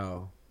crazy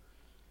how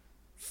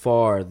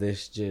far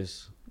this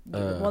just.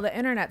 Well, the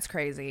internet's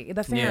crazy.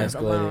 The fans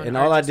alone. And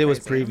all I did was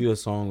preview a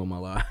song on my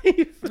live.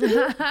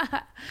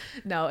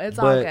 No, it's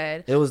all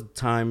good. It was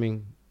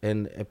timing,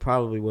 and it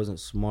probably wasn't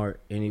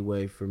smart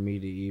anyway for me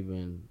to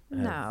even.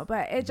 No,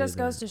 but it just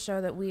goes to show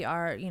that we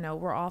are, you know,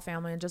 we're all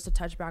family. And just to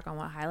touch back on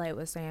what Hylyte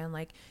was saying,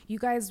 like, you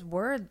guys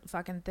were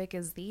fucking thick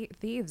as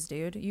thieves,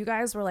 dude. You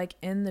guys were like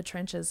in the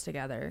trenches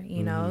together,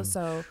 you know?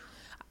 So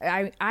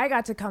I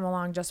got to come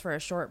along just for a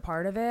short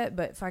part of it,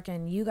 but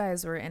fucking you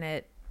guys were in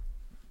it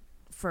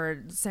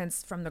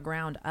since from the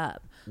ground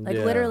up. Like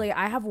literally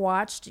I have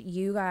watched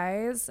you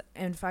guys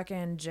and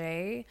fucking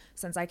Jay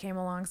since I came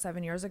along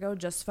 7 years ago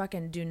just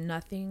fucking do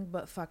nothing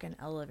but fucking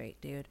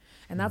elevate, dude.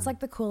 And that's like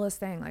the coolest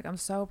thing. Like I'm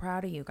so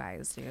proud of you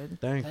guys, dude.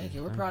 Thank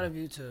you. We're proud of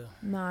you too.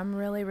 No, I'm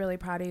really, really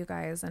proud of you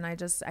guys, and I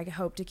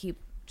hope to keep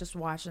just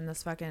watching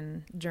this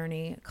fucking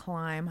journey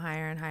climb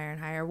higher and higher and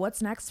higher.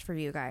 What's next for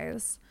you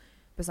guys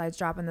besides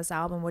dropping this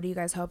album? What are you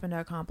guys hoping to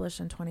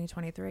accomplish in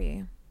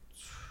 2023?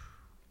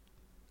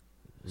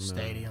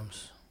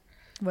 Stadiums.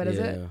 What is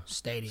it?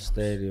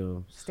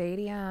 Stadiums.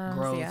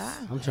 Stadiums. Yeah.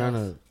 I'm trying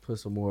to put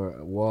some more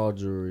wall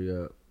jewelry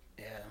up.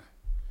 Yeah.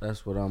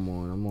 That's what I'm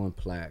on. I'm on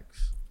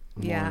plaques.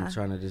 I'm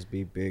trying to just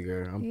be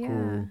bigger. I'm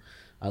cool.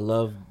 I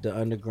love the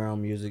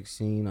underground music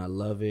scene. I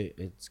love it.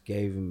 It's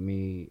given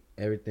me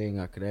everything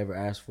I could ever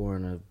ask for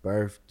and have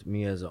birthed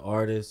me as an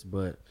artist,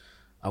 but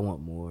I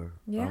want more.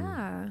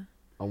 Yeah.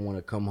 I want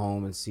to come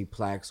home and see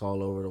plaques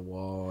all over the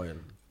wall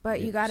and.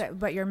 But you got it.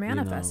 But you're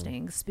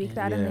manifesting. Speak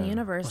that in the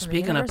universe. Well,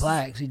 speaking of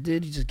plaques, he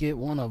did just get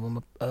one of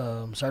them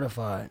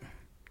certified.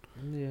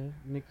 Yeah,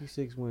 Nikki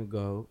Sixx went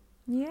gold.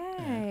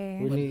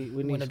 Yay! We need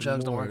when the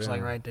drugs don't work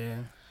like right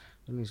there.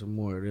 We need some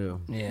more of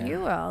them. Yeah,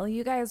 you will.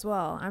 You guys will.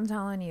 I'm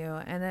telling you.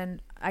 And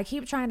then I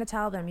keep trying to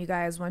tell them, you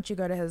guys, once you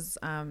go to his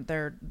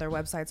their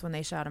websites when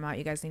they shout them out,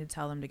 you guys need to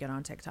tell them to get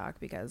on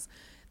TikTok because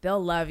they'll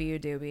love you,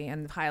 Doobie,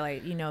 and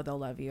Hylyte. You know they'll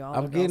love you.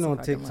 I'm getting on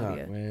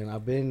TikTok,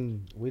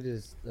 man. We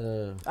just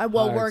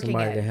working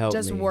it, to help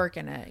just me.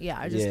 Working it.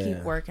 Yeah, just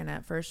keep working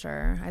it for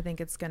sure. I think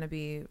it's gonna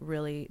be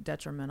really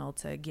detrimental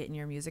to getting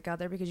your music out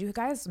there because you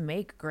guys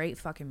make great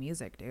fucking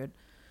music, dude.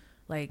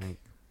 Like.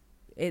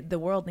 The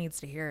world needs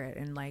to hear it,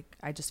 and like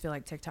I just feel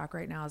like TikTok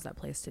right now is that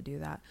place to do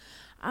that.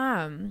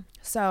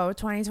 So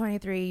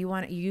 2023, you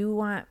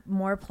want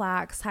more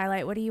plaques.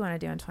 Hylyte, what do you want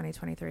to do in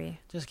 2023?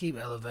 Just keep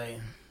elevating,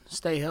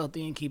 stay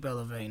healthy, and keep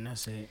elevating.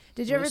 That's it.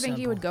 Did you ever think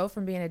you would go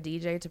from being a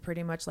DJ to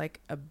pretty much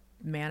like a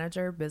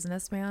manager,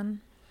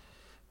 businessman?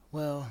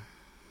 Well.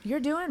 You're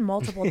doing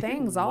multiple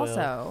things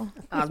also.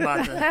 I was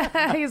about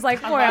to. He's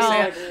like, I'm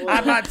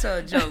about to tell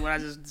a joke, but I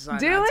just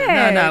decided do not it.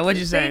 To. No, what'd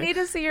you say? They need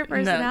to see your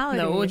personality.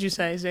 No, what'd you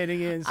say? Say it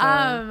again.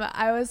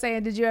 I was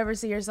saying, did you ever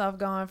see yourself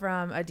going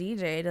from a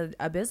DJ to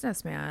a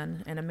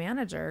businessman and a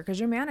manager? Because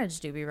you manage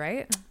Doobie,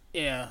 right?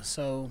 Yeah.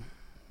 So,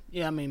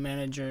 I mean,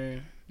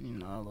 manager. You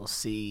know, a little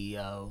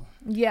CEO.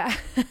 Yeah.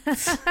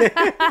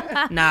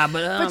 Nah,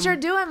 but you're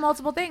doing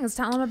multiple things.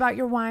 Tell them about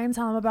your wine.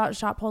 Tell them about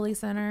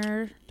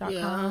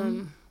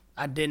shopholycenter.com.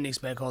 I didn't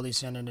expect Holy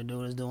Center to do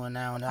what it's doing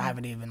now, and I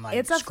haven't even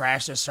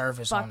scratched the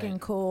surface on it. Fucking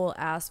cool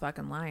ass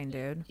fucking line,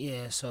 dude.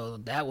 Yeah, so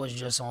that was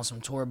just on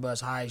some tour bus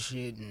high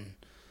shit, and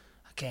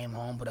I came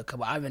home, put a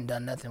couple. I haven't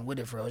done nothing with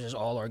it for real. It's just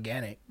all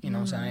organic. You know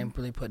what I'm saying? I ain't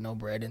really put no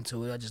bread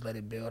into it. I just let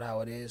it build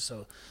how it is.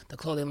 So the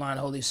clothing line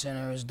Holy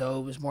Center is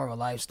dope. It's more of a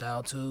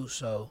lifestyle too.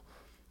 So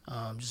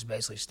just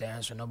basically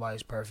stands for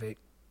nobody's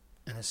perfect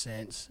in a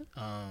sense.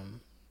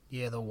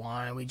 Yeah, the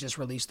wine. We just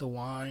released the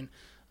wine.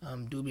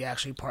 Doobie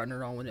actually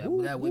partnered on with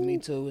that with me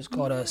too. It's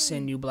called a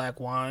Send You Black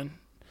Wine.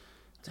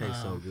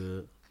 Tastes so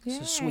good. It's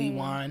a sweet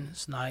wine.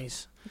 It's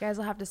nice. You guys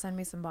will have to send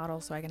me some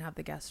bottles so I can have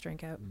the guests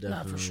drink it.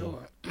 Not for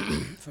sure.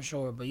 For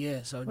sure. But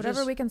yeah, so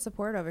whatever we can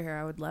support over here,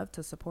 I would love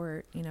to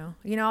support,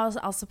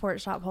 I'll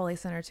support Shop Holy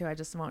Center too. I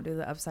just won't do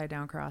the upside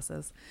down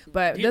crosses.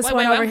 But this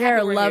one over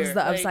here loves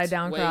the upside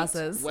down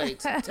crosses. I'm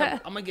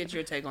going to get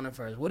your take on it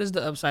first. What is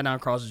the upside down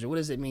crosses? What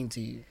does it mean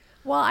to you?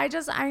 Well,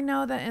 I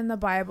know that in the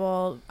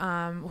Bible,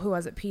 who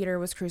was it? Peter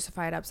was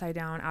crucified upside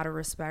down out of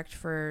respect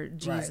for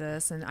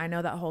Jesus. Right. And I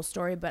know that whole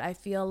story, but I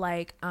feel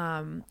like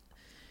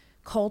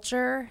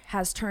culture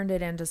has turned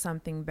it into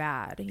something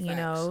bad, you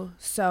know?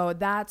 So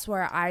that's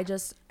where I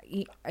just,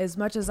 as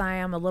much as I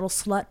am a little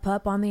slut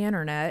pup on the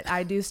internet,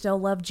 I do still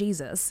love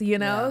Jesus, you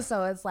know? Yeah.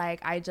 So it's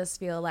like, I just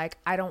feel like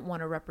I don't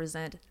want to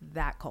represent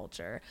that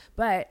culture,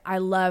 but I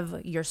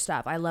love your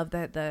stuff. I love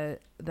the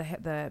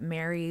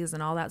Marys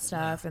and all that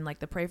stuff, and like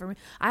the pray for me.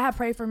 I have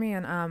pray for me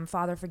and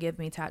Father forgive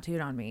me tattooed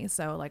on me.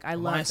 So like I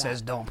love. Mine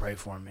says don't pray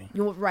for me.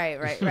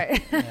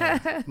 Right.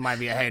 Yeah, might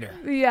be a hater.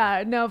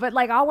 Yeah, no, but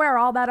like I'll wear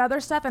all that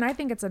other stuff, and I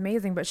think it's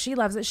amazing. But she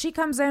loves it. She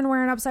comes in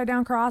wearing upside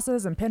down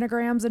crosses and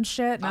pentagrams and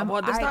shit. And I'm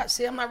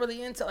not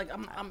really into like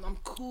I'm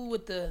cool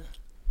with the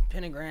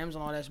pentagrams and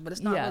all that, but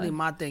it's not really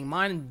my thing.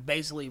 Mine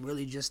basically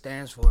really just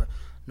stands for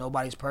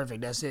nobody's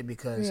perfect. That's it,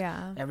 because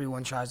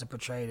everyone tries to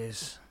portray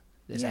this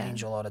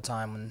angel all the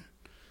time. And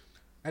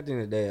at the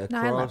end of the day, a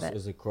cross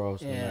is a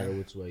cross, no matter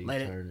which way you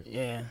turn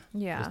it.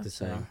 Yeah, it's the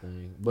same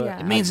thing. But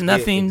it means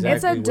nothing.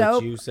 Exactly it's a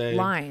dope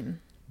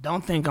line.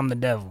 Don't think I'm the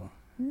devil.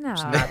 No,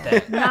 it's not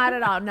that. Not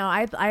at all. No,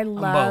 I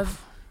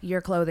love your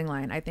clothing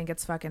line. I think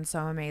it's fucking so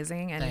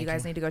amazing, and you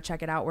guys need to go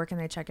check it out. Where can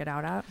they check it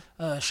out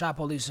at? Shop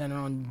Holy Center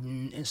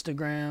on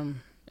Instagram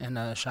and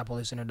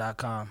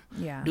shopholycenter.com.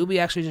 Yeah. Doobie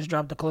actually just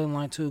dropped a clothing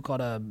line too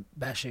called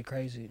Batshit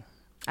Crazy.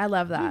 I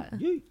love that.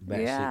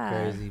 Batshit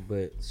Crazy,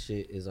 but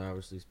shit is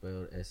obviously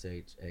spelled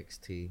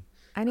SHXT.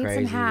 I need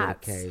some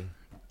hats.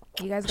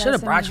 You guys should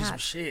have brought you some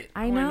shit.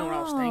 I know. What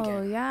I was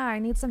thinking. Yeah, I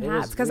need some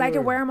hats because I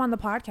could wear them on the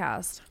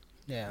podcast.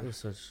 Yeah. It was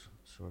such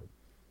short.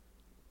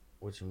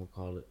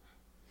 Whatchamacallit.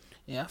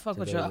 Yeah, I fuck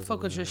with your. I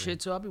fuck with your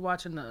shit too. I'll be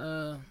watching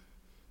the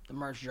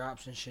merch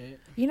drops and shit.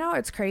 You know,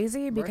 it's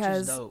crazy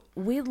because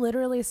we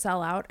literally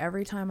sell out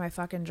every time I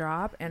fucking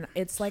drop, and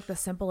it's like the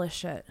simplest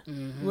shit.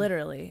 Mm-hmm.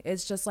 Literally,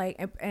 it's just like,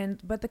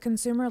 but the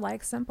consumer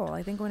likes simple.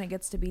 I think when it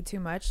gets to be too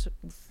much,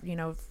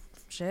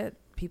 shit,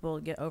 people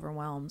get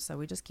overwhelmed. So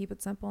we just keep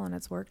it simple, and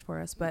it's worked for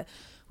us. But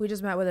we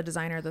just met with a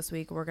designer this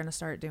week. We're gonna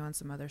start doing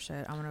some other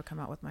shit. I'm gonna come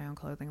out with my own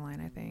clothing line,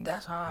 I think.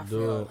 That's how I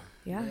feel.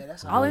 Yeah,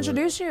 I'll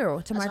introduce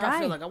you to my guy. I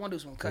feel like I want to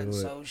do some cut and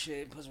sew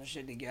shit, put some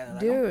shit together. Like,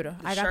 dude,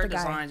 I got the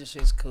guy. Designs and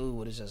shit's cool,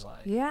 but it's just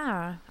like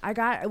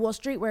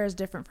streetwear is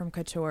different from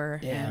couture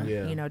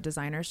and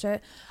designer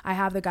shit. I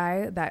have the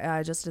guy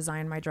that just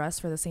designed my dress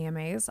for the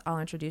CMAs. I'll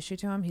introduce you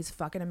to him. He's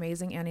fucking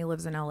amazing, and he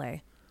lives in LA.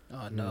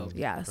 Oh, no.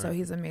 Yeah, so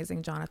he's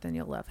amazing. Jonathan,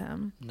 you'll love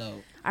him. No.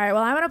 All right,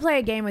 well, I'm going to play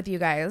a game with you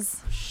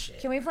guys. Shit.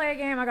 Can we play a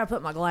game? I got to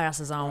put my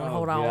glasses on.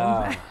 Hold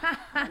on.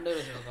 I knew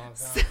this was going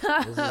to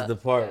come. This is the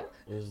part.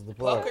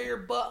 Pucker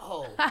your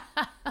butthole.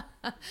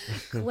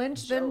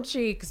 Clench them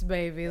cheeks,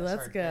 baby.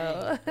 Let's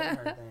go.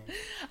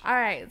 All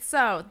right,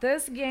 so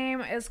this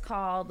game is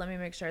called, let me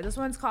make sure. This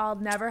one's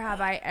called Never Have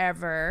I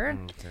Ever.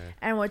 Okay.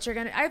 And what you're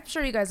going to, I'm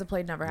sure you guys have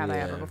played Never Have I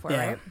Ever before,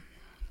 right?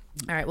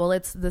 All right, well,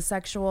 it's the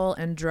sexual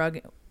and drug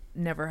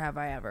Never Have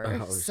I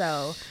Ever.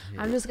 So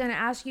I'm just going to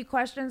ask you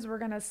questions. We're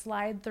going to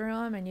slide through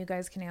them, and you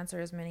guys can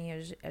answer as many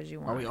as you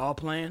want. Are we all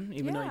playing,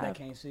 even though I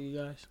can't see you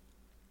guys?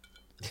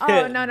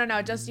 Oh,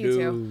 no. Just you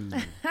two.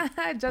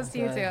 Just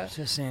you two.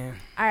 Just saying.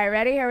 All right,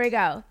 ready? Here we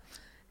go.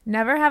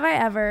 Never have I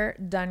ever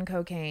done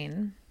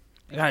cocaine.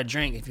 I got to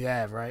drink if you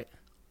have, right?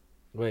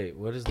 Wait,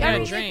 what is that?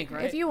 that? Drink,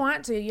 right? If you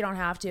want to, you don't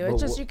have to.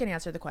 It's just you can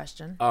answer the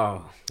question.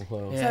 Oh,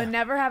 well. So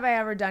never have I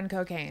ever done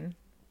cocaine.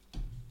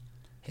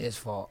 His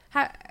fault.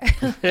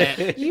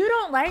 You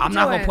don't like I'm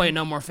not going to point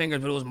no more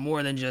fingers, but it was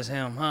more than just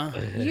him, huh?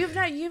 You've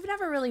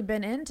never really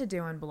been into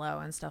doing blow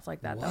and stuff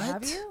like that, though,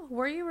 have you?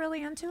 Were you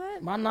really into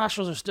it? My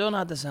nostrils are still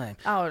not the same.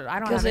 Oh, I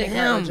don't have any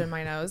cartilage in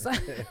my nose.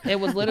 It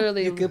was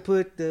literally... You could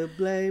put the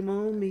blame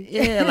on me.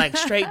 Yeah, like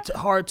straight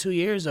hard 2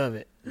 years of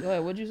it. Go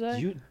ahead, what'd you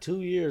say? 2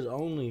 years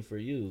only for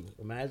you.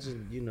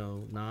 Imagine,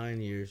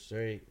 9 years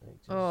straight.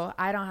 Oh,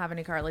 I don't have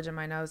any cartilage in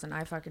my nose, and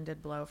I fucking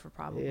did blow for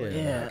probably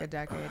like a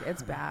decade.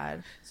 It's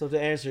bad. So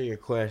to answer your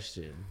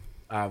question,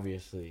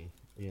 obviously,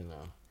 Yeah,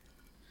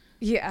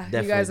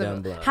 definitely you guys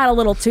have had a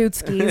little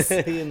tootskis.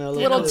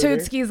 Little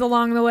tootskis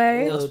along the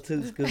way. Little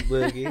tootskis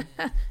boogie.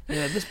 Yeah,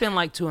 it's been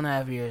like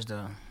 2.5 years,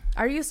 though.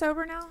 Are you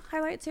sober now,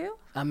 Hylyte too?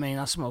 I mean,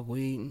 I smoke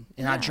weed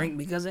and I drink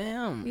because of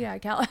him. Yeah,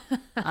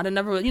 I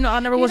never was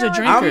a know,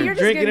 drinker. You're I'm just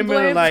drinking getting him in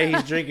blamed. like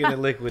he's drinking the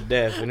liquid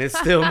death, and it's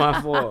still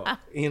my fault.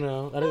 You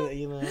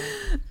know.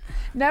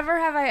 Never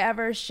have I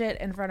ever shit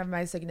in front of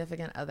my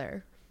significant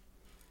other.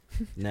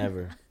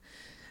 Never.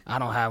 I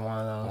don't have one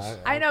of those.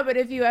 I know, but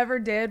if you ever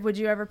did, would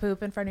you ever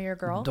poop in front of your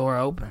girl? Door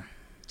open.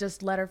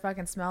 Just let her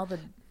fucking smell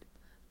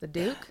the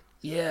Duke?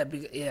 Yeah,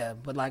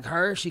 but like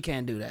her, she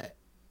can't do that.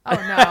 Oh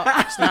no.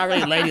 It's not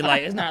really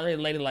ladylike. It's not really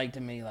ladylike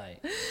to me.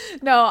 Like,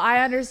 No,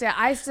 I understand.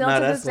 I still Nah,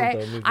 to that's this not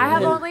day, the- I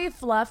have only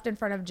fluffed in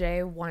front of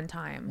Jay one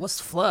time.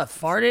 what's fluff?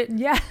 Farted?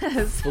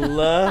 Yes.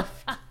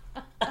 Fluff.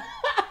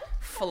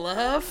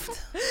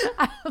 Fluffed?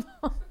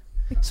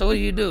 So what do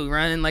you do?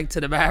 Run like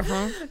to the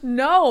bathroom?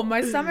 No,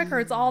 my stomach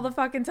hurts all the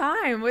fucking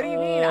time. What do you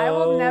mean? I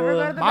will never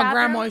go to the My bathroom.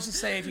 grandma used to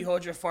say if you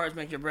hold your farts,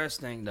 make your breath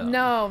stink though.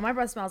 No, my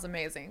breath smells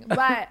amazing.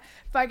 But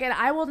fucking,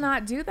 I will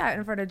not do that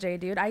in front of Jay,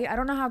 dude. I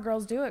don't know how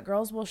girls do it.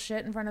 Girls will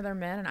shit in front of their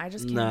men, and I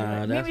just can't Nah, do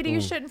it. that's Maybe do you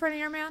cool. shit in front of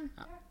your man?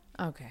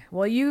 Okay.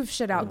 Well, you've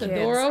shit out The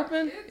kids. door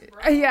open?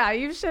 Yeah,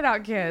 you've shit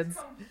out kids.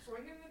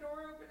 Swinging the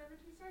door open every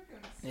 2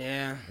 seconds.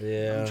 Yeah.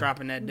 Yeah. I'm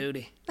dropping that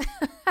duty.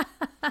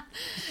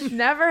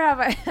 Never have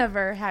I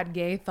ever had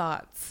gay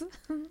thoughts.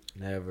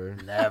 Never.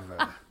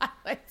 Never.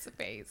 Like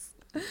space.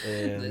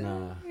 Yeah,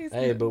 nah.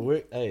 Hey, but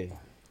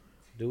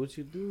do what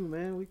you do,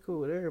 man. We cool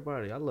with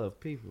everybody. I love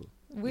people.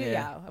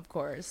 Yeah, of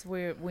course.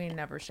 We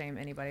never shame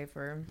anybody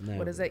for what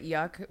Never. is it?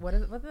 Yuck. What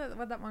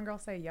that one girl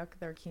say? Yuck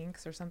their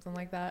kinks or something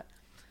like that.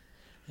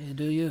 Yeah,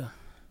 do you?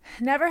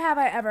 Never have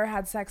I ever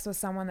had sex with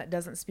someone that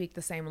doesn't speak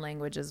the same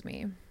language as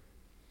me.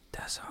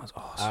 That sounds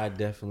awesome. I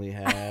definitely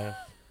have.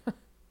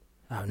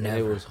 I've And never.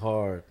 it was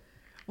hard.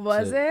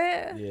 Was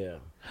it? Yeah.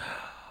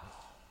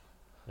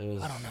 It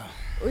was. I don't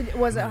know.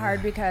 Was it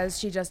hard because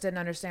she just didn't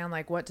understand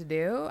like what to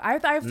do? I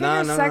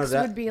figured sex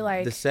would be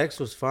like the sex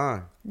was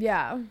fine.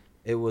 yeah.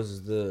 It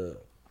was the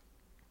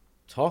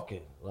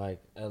talking,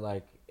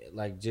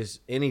 like just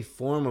any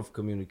form of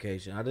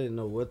communication. I didn't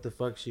know what the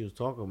fuck she was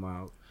talking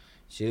about.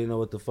 She didn't know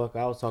what the fuck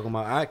I was talking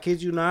about. I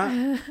kid you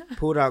not.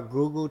 Pulled out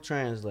Google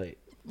Translate.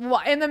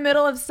 What, in the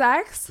middle of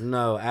sex?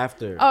 No,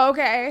 after. Oh,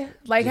 okay.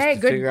 Like, Just hey, to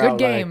good figure out,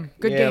 game. like,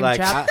 Good yeah, game, like,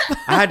 chap.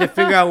 I had to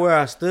figure out where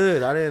I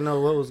stood. I didn't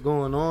know what was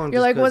going on.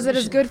 You're just like, 'cause was it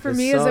as good for it's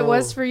me as it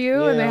was so- for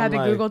you? Yeah, And they had I'm to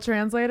like, Google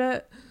Translate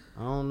it?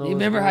 I don't know. Do you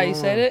what's remember how you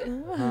going said it?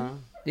 on. Huh?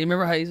 Do you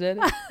remember how you said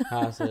it?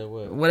 How I said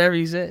what? Whatever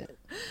you said.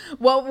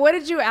 Well, what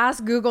did you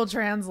ask Google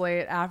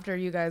Translate after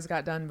you guys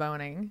got done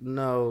boning?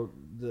 No.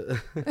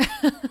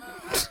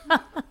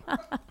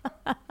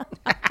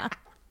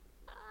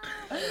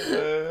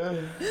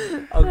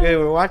 Okay,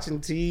 we're watching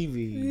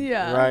TV.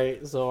 Yeah.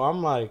 Right? So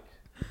I'm like,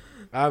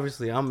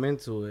 obviously, I'm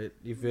into it.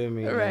 You feel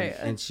me? Right.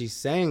 And she's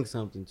saying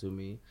something to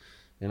me.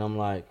 And I'm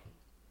like,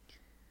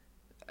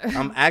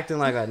 I'm acting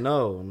like I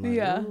know. I'm like,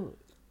 Yeah. "Ooh."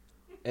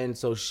 And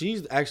so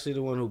she's actually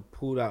the one who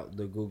pulled out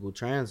the Google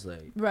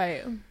Translate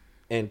Right.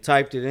 and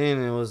typed it in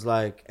and was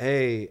like,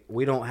 hey,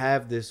 we don't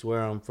have this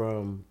where I'm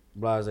from,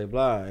 blah, blah,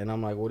 blah. And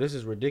I'm like, well, this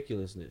is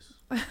ridiculousness.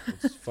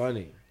 It's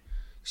funny.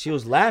 She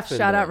was laughing.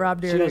 Shout out though.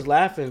 Rob She Dyrdek. was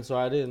laughing, so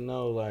I didn't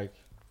know, like,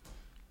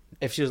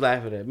 if she was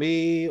laughing at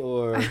me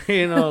or,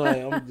 you know,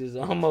 like,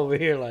 I'm over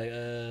here like,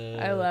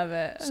 I love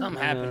it.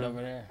 Something happened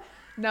over there.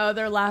 No,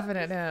 they're laughing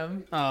at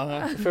him.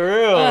 Oh, for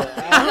real.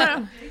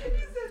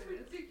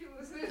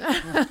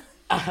 Ridiculousness.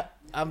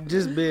 I'm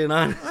just being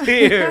honest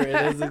here.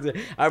 And that's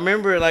I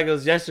remember it like it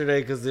was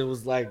yesterday because it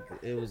was,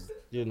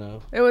 you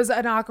know, It was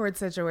an awkward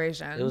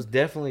situation. it was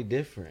definitely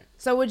different.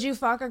 So would you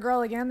fuck a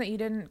girl again that you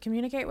didn't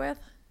communicate with?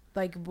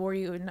 Like, were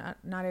you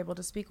not able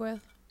to speak with?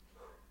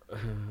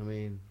 I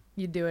mean,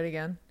 You'd do it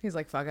again? He's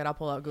like, fuck it, I'll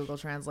pull out Google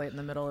Translate in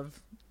the middle of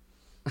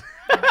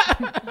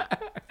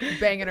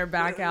banging her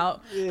back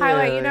out. Yeah,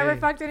 Hylyte, you never hey.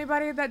 fucked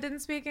anybody that didn't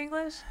speak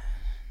English?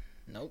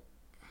 nope.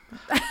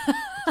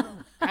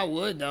 I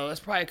would though. It's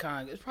probably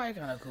kind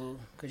of cool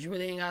because you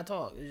really ain't gotta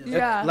talk. It's just,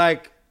 Yeah.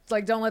 like, It's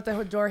like, don't let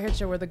the door hit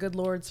you where the good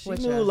Lord she split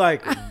knew you.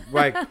 like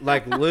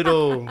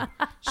little,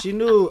 she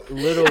knew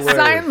little words,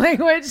 Sign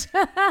language.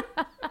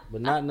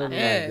 but not nothing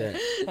Yeah. like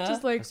that.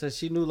 Just I like, said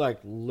she knew like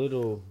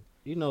little,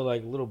 you know,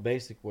 like little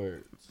basic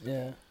words,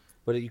 yeah.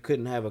 but you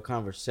couldn't have a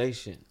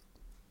conversation,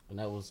 and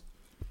that was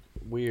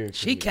weird. to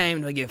She me.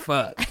 came to get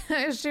fucked.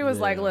 she was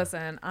like, Yeah.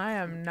 listen, I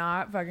am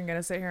not fucking going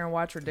to sit here and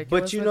watch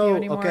ridiculous But you with know, you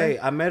anymore. okay,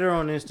 I met her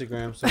on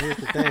Instagram. So here's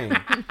the thing: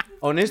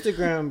 on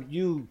Instagram,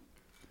 you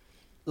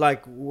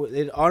like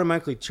it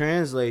automatically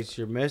translates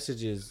your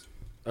messages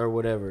or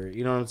whatever.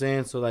 You know what I'm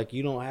saying? So like,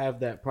 you don't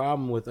have that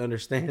problem with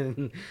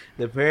understanding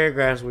the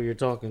paragraphs where you're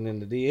talking in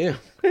the DM.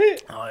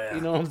 Oh yeah.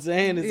 You know what I'm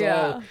saying? It's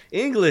Yeah. all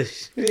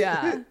English.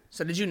 Yeah.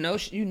 So did you know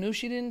you knew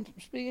she didn't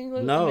speak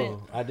English? No, I mean,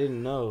 I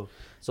didn't know.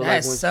 So that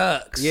like when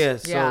sucks. yeah,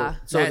 so Yeah.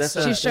 so That that's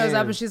sucks. what She I'm shows up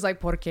saying. and she's like,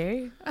 ¿Por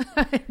qué?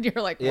 And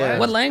you're like, Yeah. what?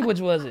 What language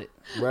was it?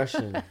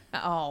 Russian.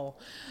 Oh.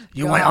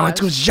 You I want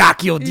to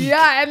jack your dick.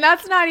 Yeah, and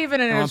that's not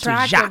even an I want to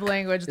attractive jack.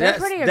 language. They're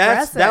pretty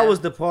That aggressive. was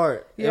the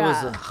part. Yeah.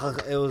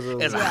 It was a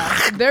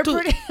Yeah, they're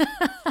pretty.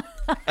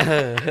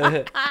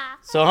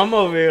 So I'm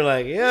over here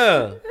like,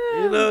 yeah.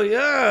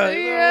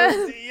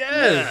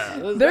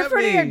 Yes. What's They're that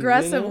pretty mean,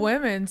 aggressive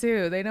women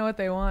too. They know what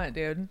they want,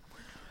 dude.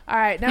 All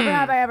right, never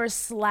have I ever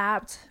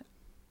slapped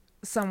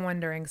someone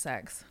during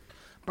sex.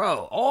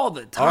 Bro, all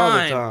the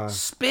time. time.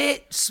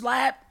 Spit,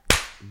 slap.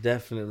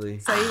 Definitely.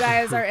 So you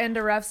guys are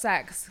into rough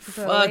sex.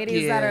 So Fuck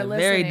ladies yeah. that are listening,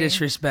 Very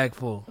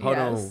disrespectful. Hold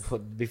Yes.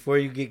 on. Before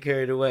you get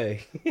carried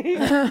away.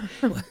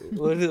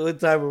 what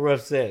type of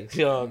rough sex?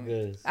 Y'all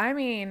good. I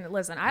mean,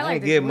 listen, I I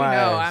like to get we my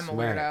know ass I'm a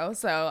smacked. weirdo.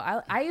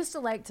 So I used to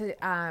like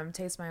to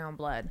taste my own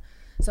blood.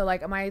 So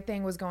like my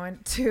thing was going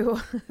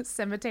to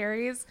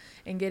cemeteries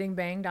and getting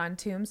banged on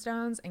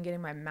tombstones and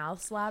getting my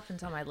mouth slapped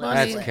until my lips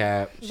Bunny. split.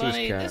 That's cap. She's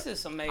Bunny, cap. this is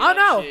some made Oh, up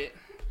no. shit.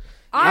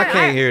 I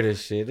can't hear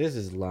this shit. This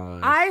is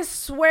lies. I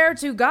swear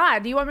to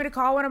God. Do you want me to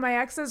call one of my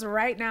exes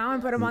right now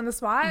and put him on the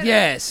spot?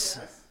 Yes.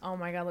 Oh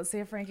my God. Let's see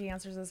if Frankie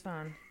answers his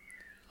phone.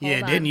 Yeah,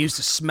 Hold on. didn't used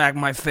to smack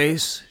my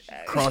face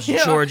across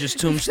No. George's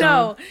tombstone.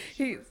 No.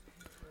 He's.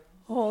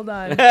 Hold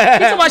on. He's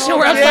talking about shit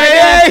where upside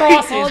Yeah. down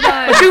crosses. Hold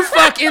on. But you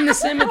fuck in the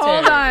cemetery.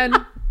 Hold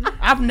on.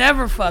 I've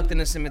never fucked in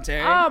the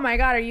cemetery. Oh my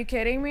God. Are you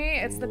kidding me?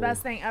 It's the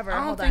best thing ever. I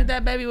don't Hold think on.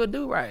 that baby would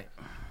do right.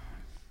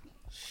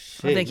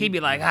 Shit, I think he'd be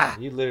like, ah,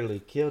 You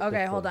literally killed.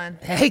 Okay, the hold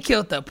pussy. on. he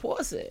killed the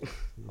pussy.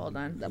 Hold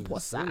on. The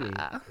pussy. Isn't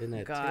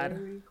that God.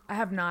 Terry? I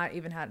have not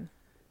even had.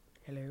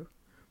 Hello.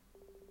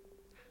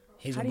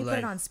 He's How do gonna you be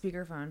put like, it on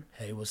speakerphone?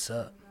 hey, what's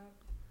up?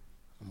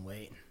 I'm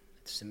waiting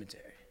at the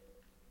cemetery.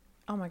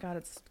 Oh my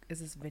God. Is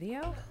this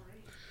video?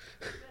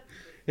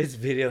 It's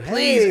video.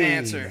 Please Hey.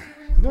 answer.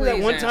 Remember that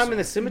Please one time answer. in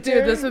the cemetery?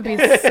 Dude, this would be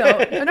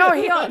so. No,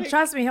 he'll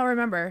trust me. He'll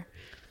remember.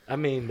 I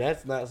mean,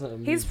 that's not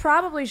something. He's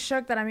probably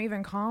shook that I'm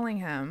even calling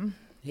him.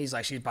 He's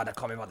like, she's about to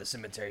call me about the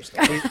cemetery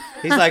story.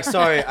 He's like,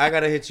 sorry, I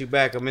gotta hit you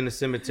back. I'm in the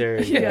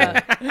cemetery. Yeah.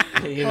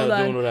 You know, Hold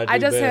on. doing what I do I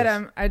just hit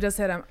best.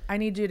 him. I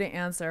need you to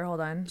answer.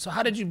 Hold on. So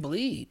how did you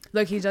bleed?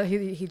 Look, he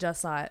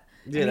just saw it.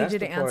 Yeah, I need that's you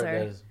the to part answer.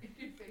 that is.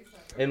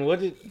 And what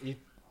did you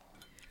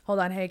Hold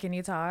on. Hey, can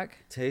you talk?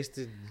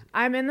 tasted?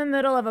 I'm in the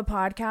middle of a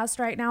podcast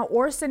right now,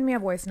 or send me a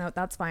voice note.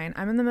 That's fine.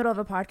 I'm in the middle of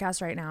a podcast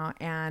right now,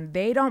 and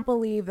they don't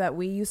believe that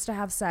we used to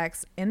have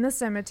sex in the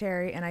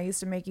cemetery, and I used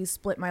to make you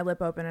split my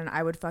lip open, and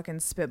I would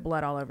fucking spit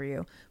blood all over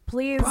you.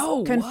 Please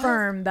Bro,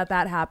 confirm that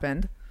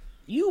happened.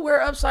 You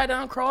wear upside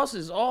down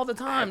crosses all the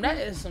time. That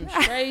is some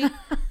straight.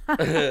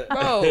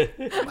 Bro,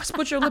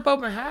 split your lip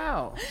open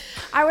how?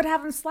 I would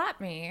have him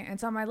slap me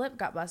until my lip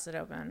got busted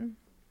open.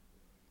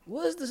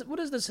 What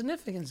is the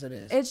significance of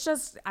this? It's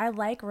just, I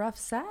like rough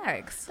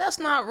sex. That's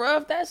not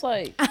rough. That's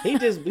like That's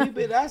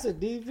a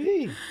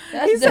DV.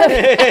 that's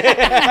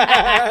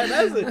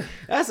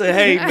That's a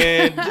hey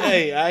man.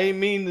 Hey, I ain't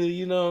mean to.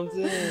 You know what I'm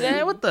saying?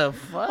 yeah, what the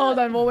fuck? Hold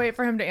on, we'll wait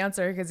for him to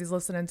answer because he's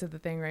listening to the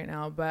thing right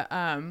now. But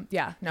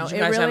yeah, no, Did you it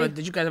guys really.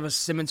 did you guys have a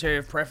cemetery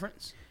of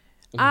preference?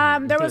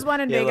 There was one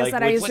in Yeah, Vegas like,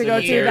 that I which used to one go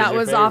year to is that your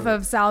was off favorite?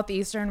 of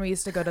Southeastern. We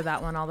used to go to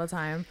that one all the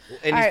time.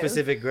 Any All right.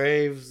 specific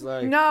graves?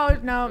 Like No.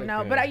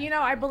 Okay. But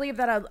I believe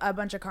that a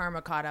bunch of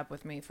karma caught up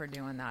with me for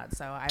doing that.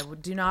 So I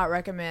do not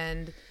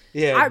recommend.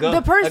 yeah,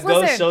 the person- a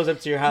ghost listen, shows up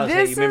to your house.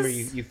 Hey, you this remember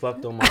is- you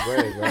fucked on my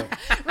grave, right?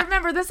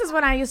 Remember, this is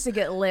when I used to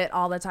get lit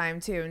all the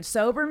time too. And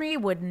sober me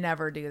would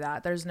never do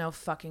that. There's no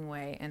fucking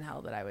way in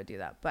hell that I would do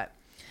that. But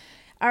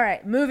all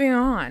right, moving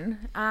on.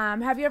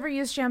 Have you ever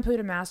used shampoo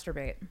to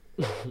masturbate?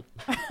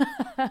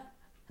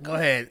 Go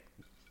ahead.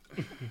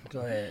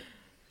 Go ahead.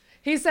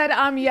 He said,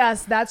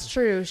 yes, that's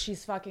true.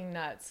 She's fucking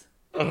nuts.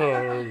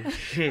 Oh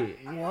shit!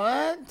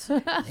 What?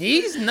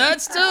 He's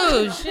nuts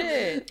too.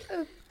 Shit.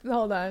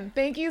 Hold on.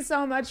 Thank you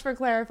so much for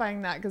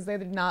clarifying that because they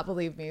did not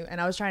believe me. And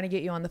I was trying to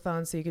get you on the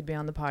phone so you could be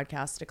on the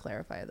podcast to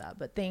clarify that.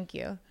 But thank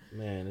you.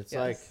 Man, it's Yes.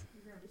 like,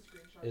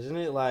 isn't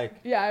it like,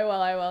 Yeah, I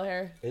will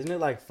here. isn't it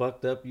like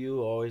fucked up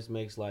you always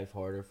makes life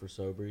harder for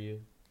sober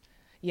you?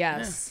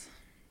 Yes.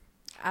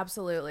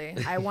 Absolutely.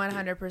 I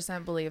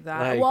 100% believe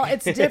that. Like- Well,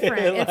 it's different.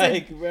 It's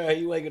like, bro,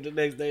 you wake up the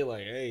next day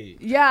like, hey.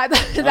 yeah,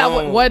 that I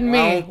wasn't me.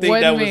 I don't think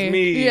wasn't that me. was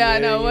me. Yeah,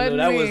 man. no, You wasn't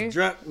know, me. that was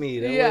drunk me.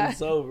 That Yeah. wasn't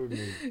sober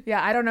me.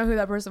 Yeah, I don't know who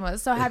that person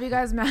was. So have you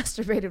guys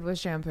masturbated with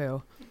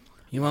shampoo?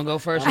 You want to go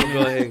first? I'm gonna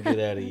go ahead and get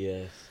out of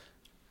yes.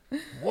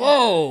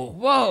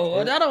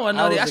 Whoa. I don't want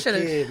to know that. I was a should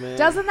have. kid, man.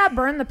 Doesn't that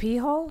burn the pee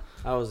hole?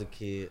 I was a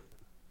kid.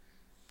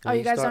 Oh, When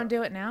you guys start- don't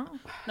do it now?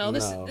 No,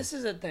 this No. is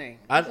a thing.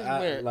 I This is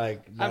weird.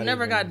 like. I've not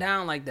never even- got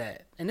down like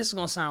that, and this is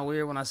gonna sound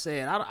weird when I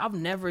say it. I've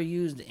never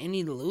used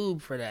any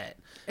lube for that,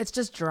 It's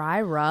just dry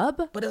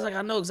rub? but it's like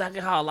I know exactly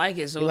how I like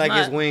it. So He it's like not,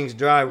 his wings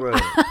dry rub.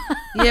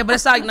 yeah, but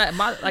it's like not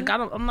my, like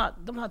I'm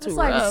not too It's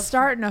like rough.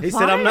 starting a He fire.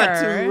 said, "I'm not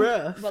too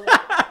rough."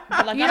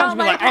 But like, You I don't don't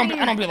be like like, any-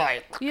 I don't be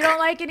like, You don't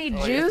like any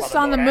it's juice about to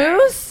on the go down.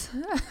 moose?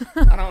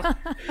 I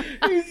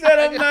don't. He said,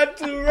 "I'm not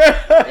too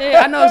rough."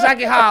 Yeah, I know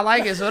exactly how I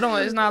like it, so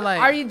it's not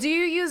like. Do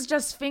you use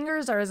just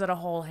fingers or is it a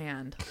whole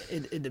hand?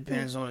 It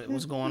depends on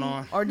what's going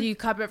on. Or do you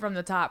cup it from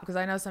the top? Because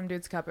I know some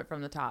dudes cup it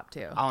from the top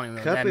too. I don't even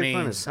know Cup what that it from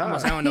the means.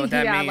 top. I don't know what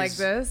that yeah, means. like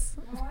this.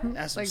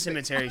 That's some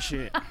cemetery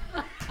shit.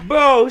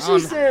 Bro, she Um,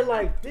 said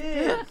like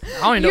this.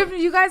 I don't even know.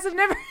 You guys have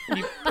never.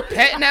 You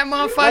petting that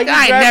motherfucker? Like you I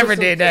ain't grabbing never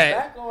some did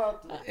that. tobacco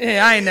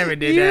Yeah, I ain't never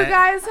did You that.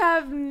 guys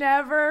have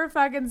never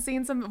fucking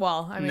seen some.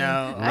 Well, I mean,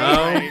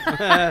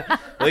 No.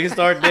 We can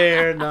start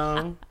there.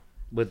 No,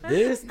 but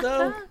this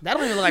though, That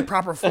don't even look like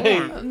proper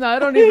form. no, I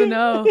don't even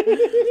know.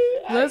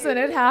 Listen,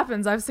 it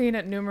happens. I've seen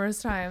it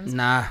numerous times.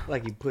 Nah.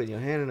 like you putting your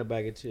hand in a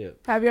bag of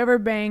chips. Have you ever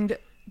banged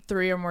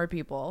 3 or more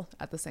people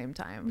at the same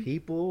time?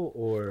 People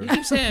or You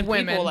keep saying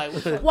Women. people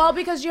like Well,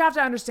 because you have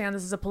to understand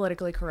this is a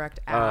politically correct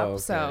app. okay.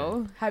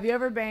 So, have you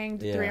ever banged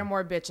 3 Yeah. or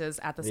more bitches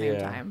at the same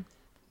Yeah. time?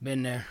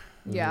 been there.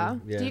 Yeah.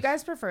 Do you yes.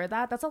 guys prefer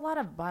that? That's a lot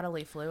of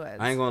bodily fluids.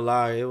 I ain't gonna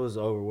lie, it was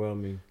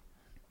overwhelming.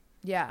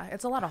 Yeah,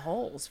 it's a lot of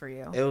holes for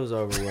you. It was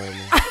overwhelming.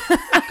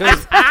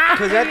 Cause at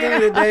the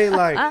end of the day,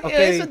 like,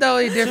 okay, it's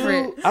totally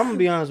different. I'm gonna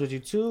be honest with you.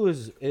 2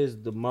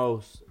 is the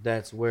most.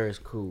 That's where it's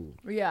cool.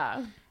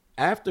 Yeah.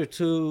 After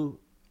 2,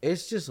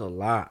 it's just a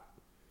lot.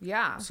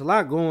 Yeah. It's a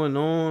lot going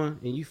on,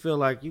 and you feel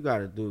like you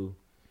gotta do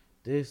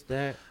this,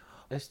 that.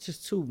 That's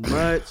just too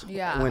much.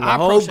 Yeah. When the I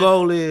whole approach it-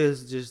 goal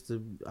is just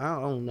to, I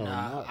don't know.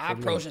 Nah, not I for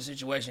me. approach the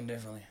situation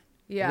differently.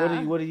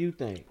 Yeah. What do you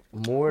think?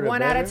 More the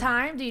One at a better?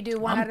 time? Do you do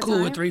one I'm at a cool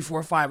time? with 3,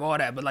 4, 5, all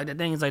that. But like the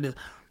thing is like this,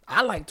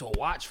 I like to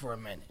watch for a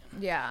minute.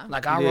 Yeah.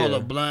 Like I roll Yeah. a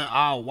blunt,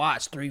 I'll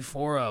watch 3,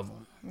 4 of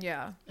them,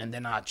 Yeah. and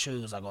then I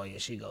choose. Like, oh yeah,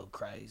 she go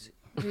crazy.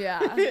 Yeah.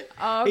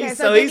 Oh, okay. He's-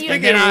 so so then he's you,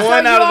 picking one so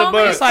out you of the only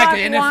bunch. It's like fuck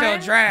an NFL one?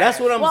 draft. That's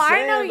what I'm Well, I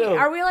saying. know. though.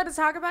 Are we allowed to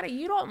talk about it?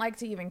 You don't like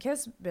to even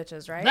kiss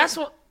bitches, right? That's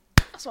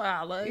why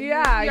I love you.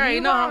 Yeah, you already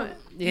you know.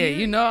 won't-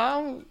 You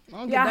know. I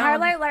don't Yeah, get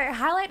down.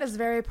 Hylyte is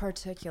very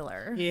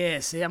particular. Yeah,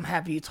 see, I'm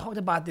happy you talked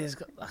about this.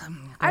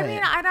 I mean,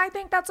 and I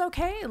think that's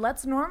okay.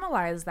 Let's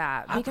normalize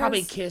that. I Because,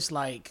 probably kissed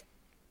like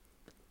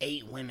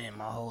 8 women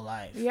my whole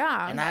life.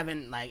 Yeah. and I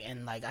haven't I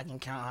can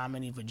count how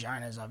many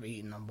vaginas I've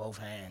eaten on both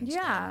hands.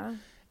 yeah,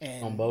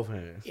 and on both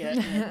hands.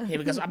 Yeah,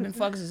 because I've been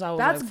fucking since I was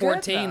That's like good,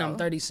 14. though. I'm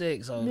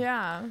 36, so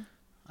yeah.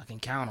 I can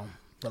count them.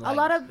 But A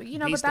lot of but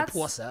beats that's the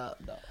puss up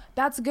though.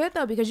 that's good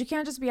though, because you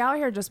can't just be out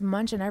here just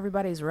munching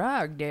everybody's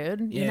rug, dude.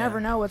 You Yeah.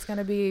 never know what's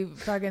gonna be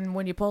fucking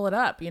when you pull it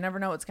up. You never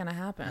know what's gonna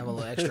happen. Have a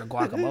little extra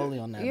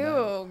guacamole on that.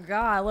 Ew,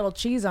 God, a little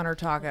cheese on her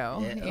taco.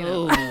 Yeah. You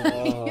know?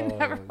 Ooh. You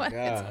never Oh, want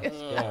God,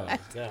 to.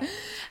 God.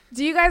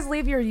 Do you guys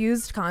leave your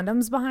used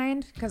condoms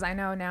behind? Because I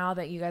know now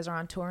that you guys are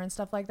on tour and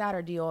stuff like that,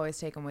 or do you always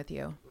take them with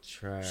you?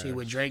 Trash. See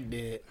what Drake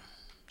did.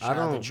 I Shout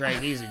out to don't- Drake.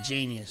 He's a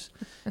genius.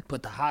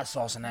 Put the hot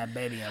sauce in that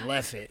baby and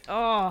left it.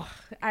 Oh,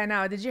 I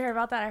know. Did you hear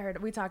about that? I heard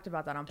we talked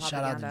about that on Shout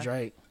Propaganda. out to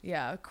Drake.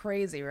 Yeah,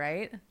 crazy,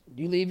 right?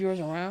 Do you leave yours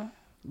around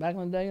back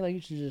in the day? Like you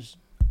should just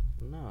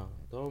No,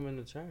 throw them in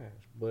the trash.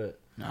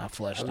 But I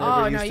flushed I it. never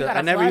Oh, used no, you to. gotta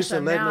I never flush used to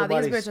them let now. These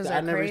nobody. bitches I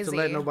are never used to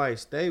let crazy. nobody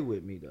stay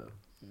with me though.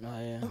 Oh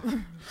yeah.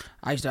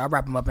 I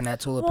wrap them up in that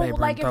toilet Well, paper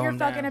like and if throw you're them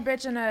fucking down. a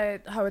bitch in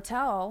a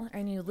hotel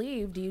and you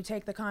leave, do you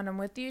take the condom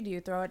with you? Do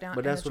you throw it down?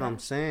 But in that's the what I'm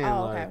trash? saying.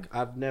 Oh, okay. Like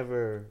I've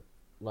never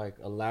like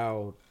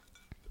allowed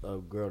a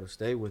girl to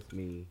stay with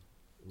me,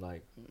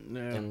 like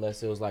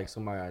unless it was like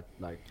somebody I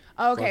like.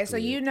 Okay, fucked so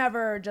with. you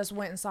never just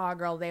went and saw a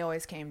girl; they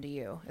always came to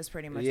you. Is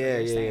pretty much Yeah,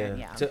 what you're yeah, saying.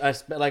 yeah.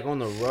 Yeah, Like on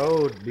the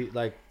road, be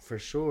like for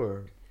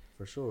sure.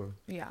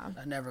 yeah.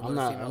 I never go I'm to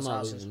not. females' I'm not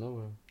houses. leaving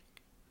nowhere.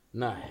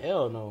 Nah,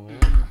 hell no,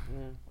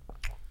 man.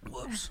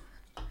 Whoops.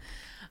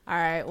 All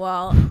right.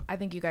 Well, I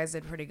think you guys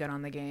did pretty good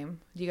on the game.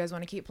 Do you guys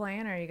want to keep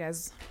playing, or are you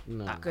guys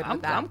No. good I'm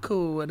with that?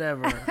 cool,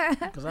 whatever.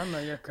 Because I know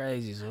you're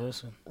crazy, so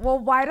listen. Well,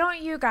 why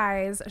don't you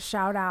guys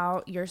shout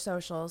out your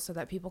socials so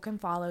that people can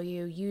follow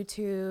you,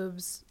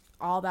 YouTubes,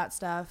 all that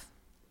stuff.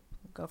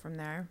 Go from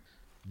there.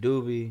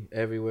 Doobie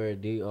everywhere.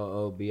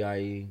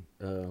 DOOBIE.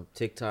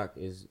 TikTok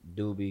is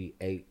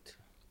Doobie8.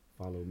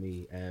 Follow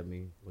me, add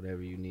me,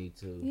 whatever you need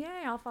to. Yay,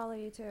 I'll follow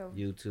you too.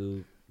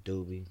 YouTube,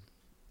 Doobie.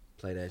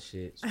 Play that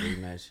shit,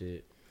 stream that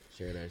shit,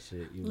 share that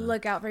shit. You know.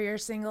 Look out for your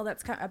single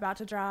that's about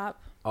to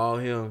drop. All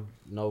him,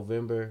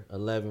 November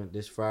 11th,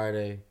 this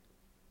Friday.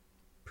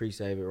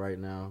 Pre-save it right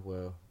now.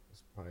 Well,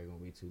 it's probably gonna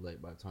be too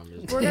late by the time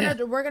this.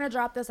 We're gonna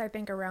drop this, I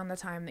think, around the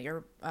time that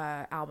your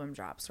album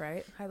drops,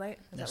 right? Hylyte.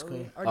 Is That's that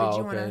what cool. Or did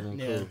you okay, wanna? then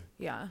Yeah. cool.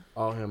 Yeah.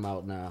 All him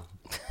out now.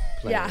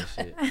 Play Yeah. that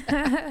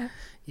shit.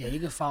 Yeah, you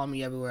can follow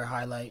me everywhere.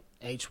 Hylyte,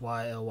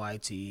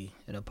 HYLYT.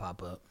 It'll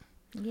pop up.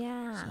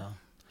 Yeah.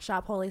 So,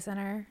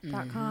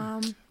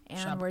 ShopHolyCenter.com. And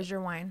Shop- where's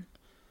your wine?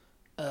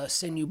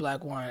 Sinju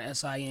Black Wine.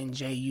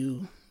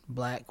 SINJU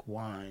Black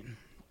Wine.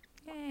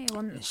 Yay. Well,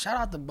 And shout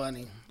out to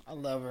Bunny. I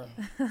love her.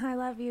 I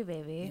love you,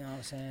 baby. You know what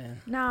I'm saying?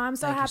 No, I'm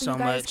so Thank you happy so you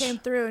guys much. came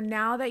through.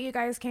 Now that you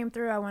guys came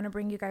through, I want to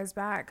bring you guys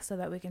back so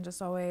that we can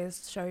just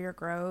always show your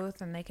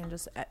growth, and they can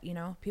just,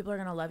 people are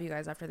going to love you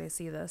guys after they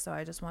see this. So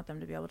I just want them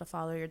to be able to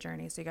follow your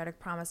journey. So you got to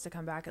promise to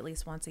come back at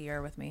least once a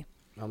year with me.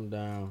 I'm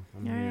down.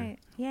 I'm All here. right.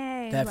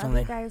 Yay. Love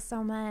Definitely. you guys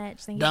so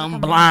much. Thank you for Dumb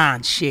coming.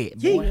 blind shit,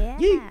 boy.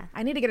 Yeah.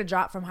 I need to get a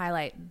drop from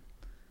Hylyte.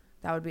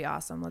 That would be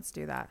awesome. Let's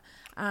do that.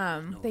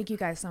 Thank you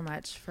guys so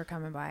much for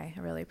coming by. I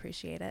really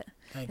appreciate it.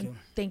 Thank you.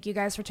 Thank you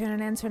guys for tuning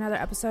in to another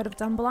episode of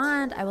Dumb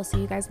Blonde. I will see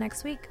you guys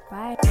next week.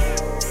 Bye.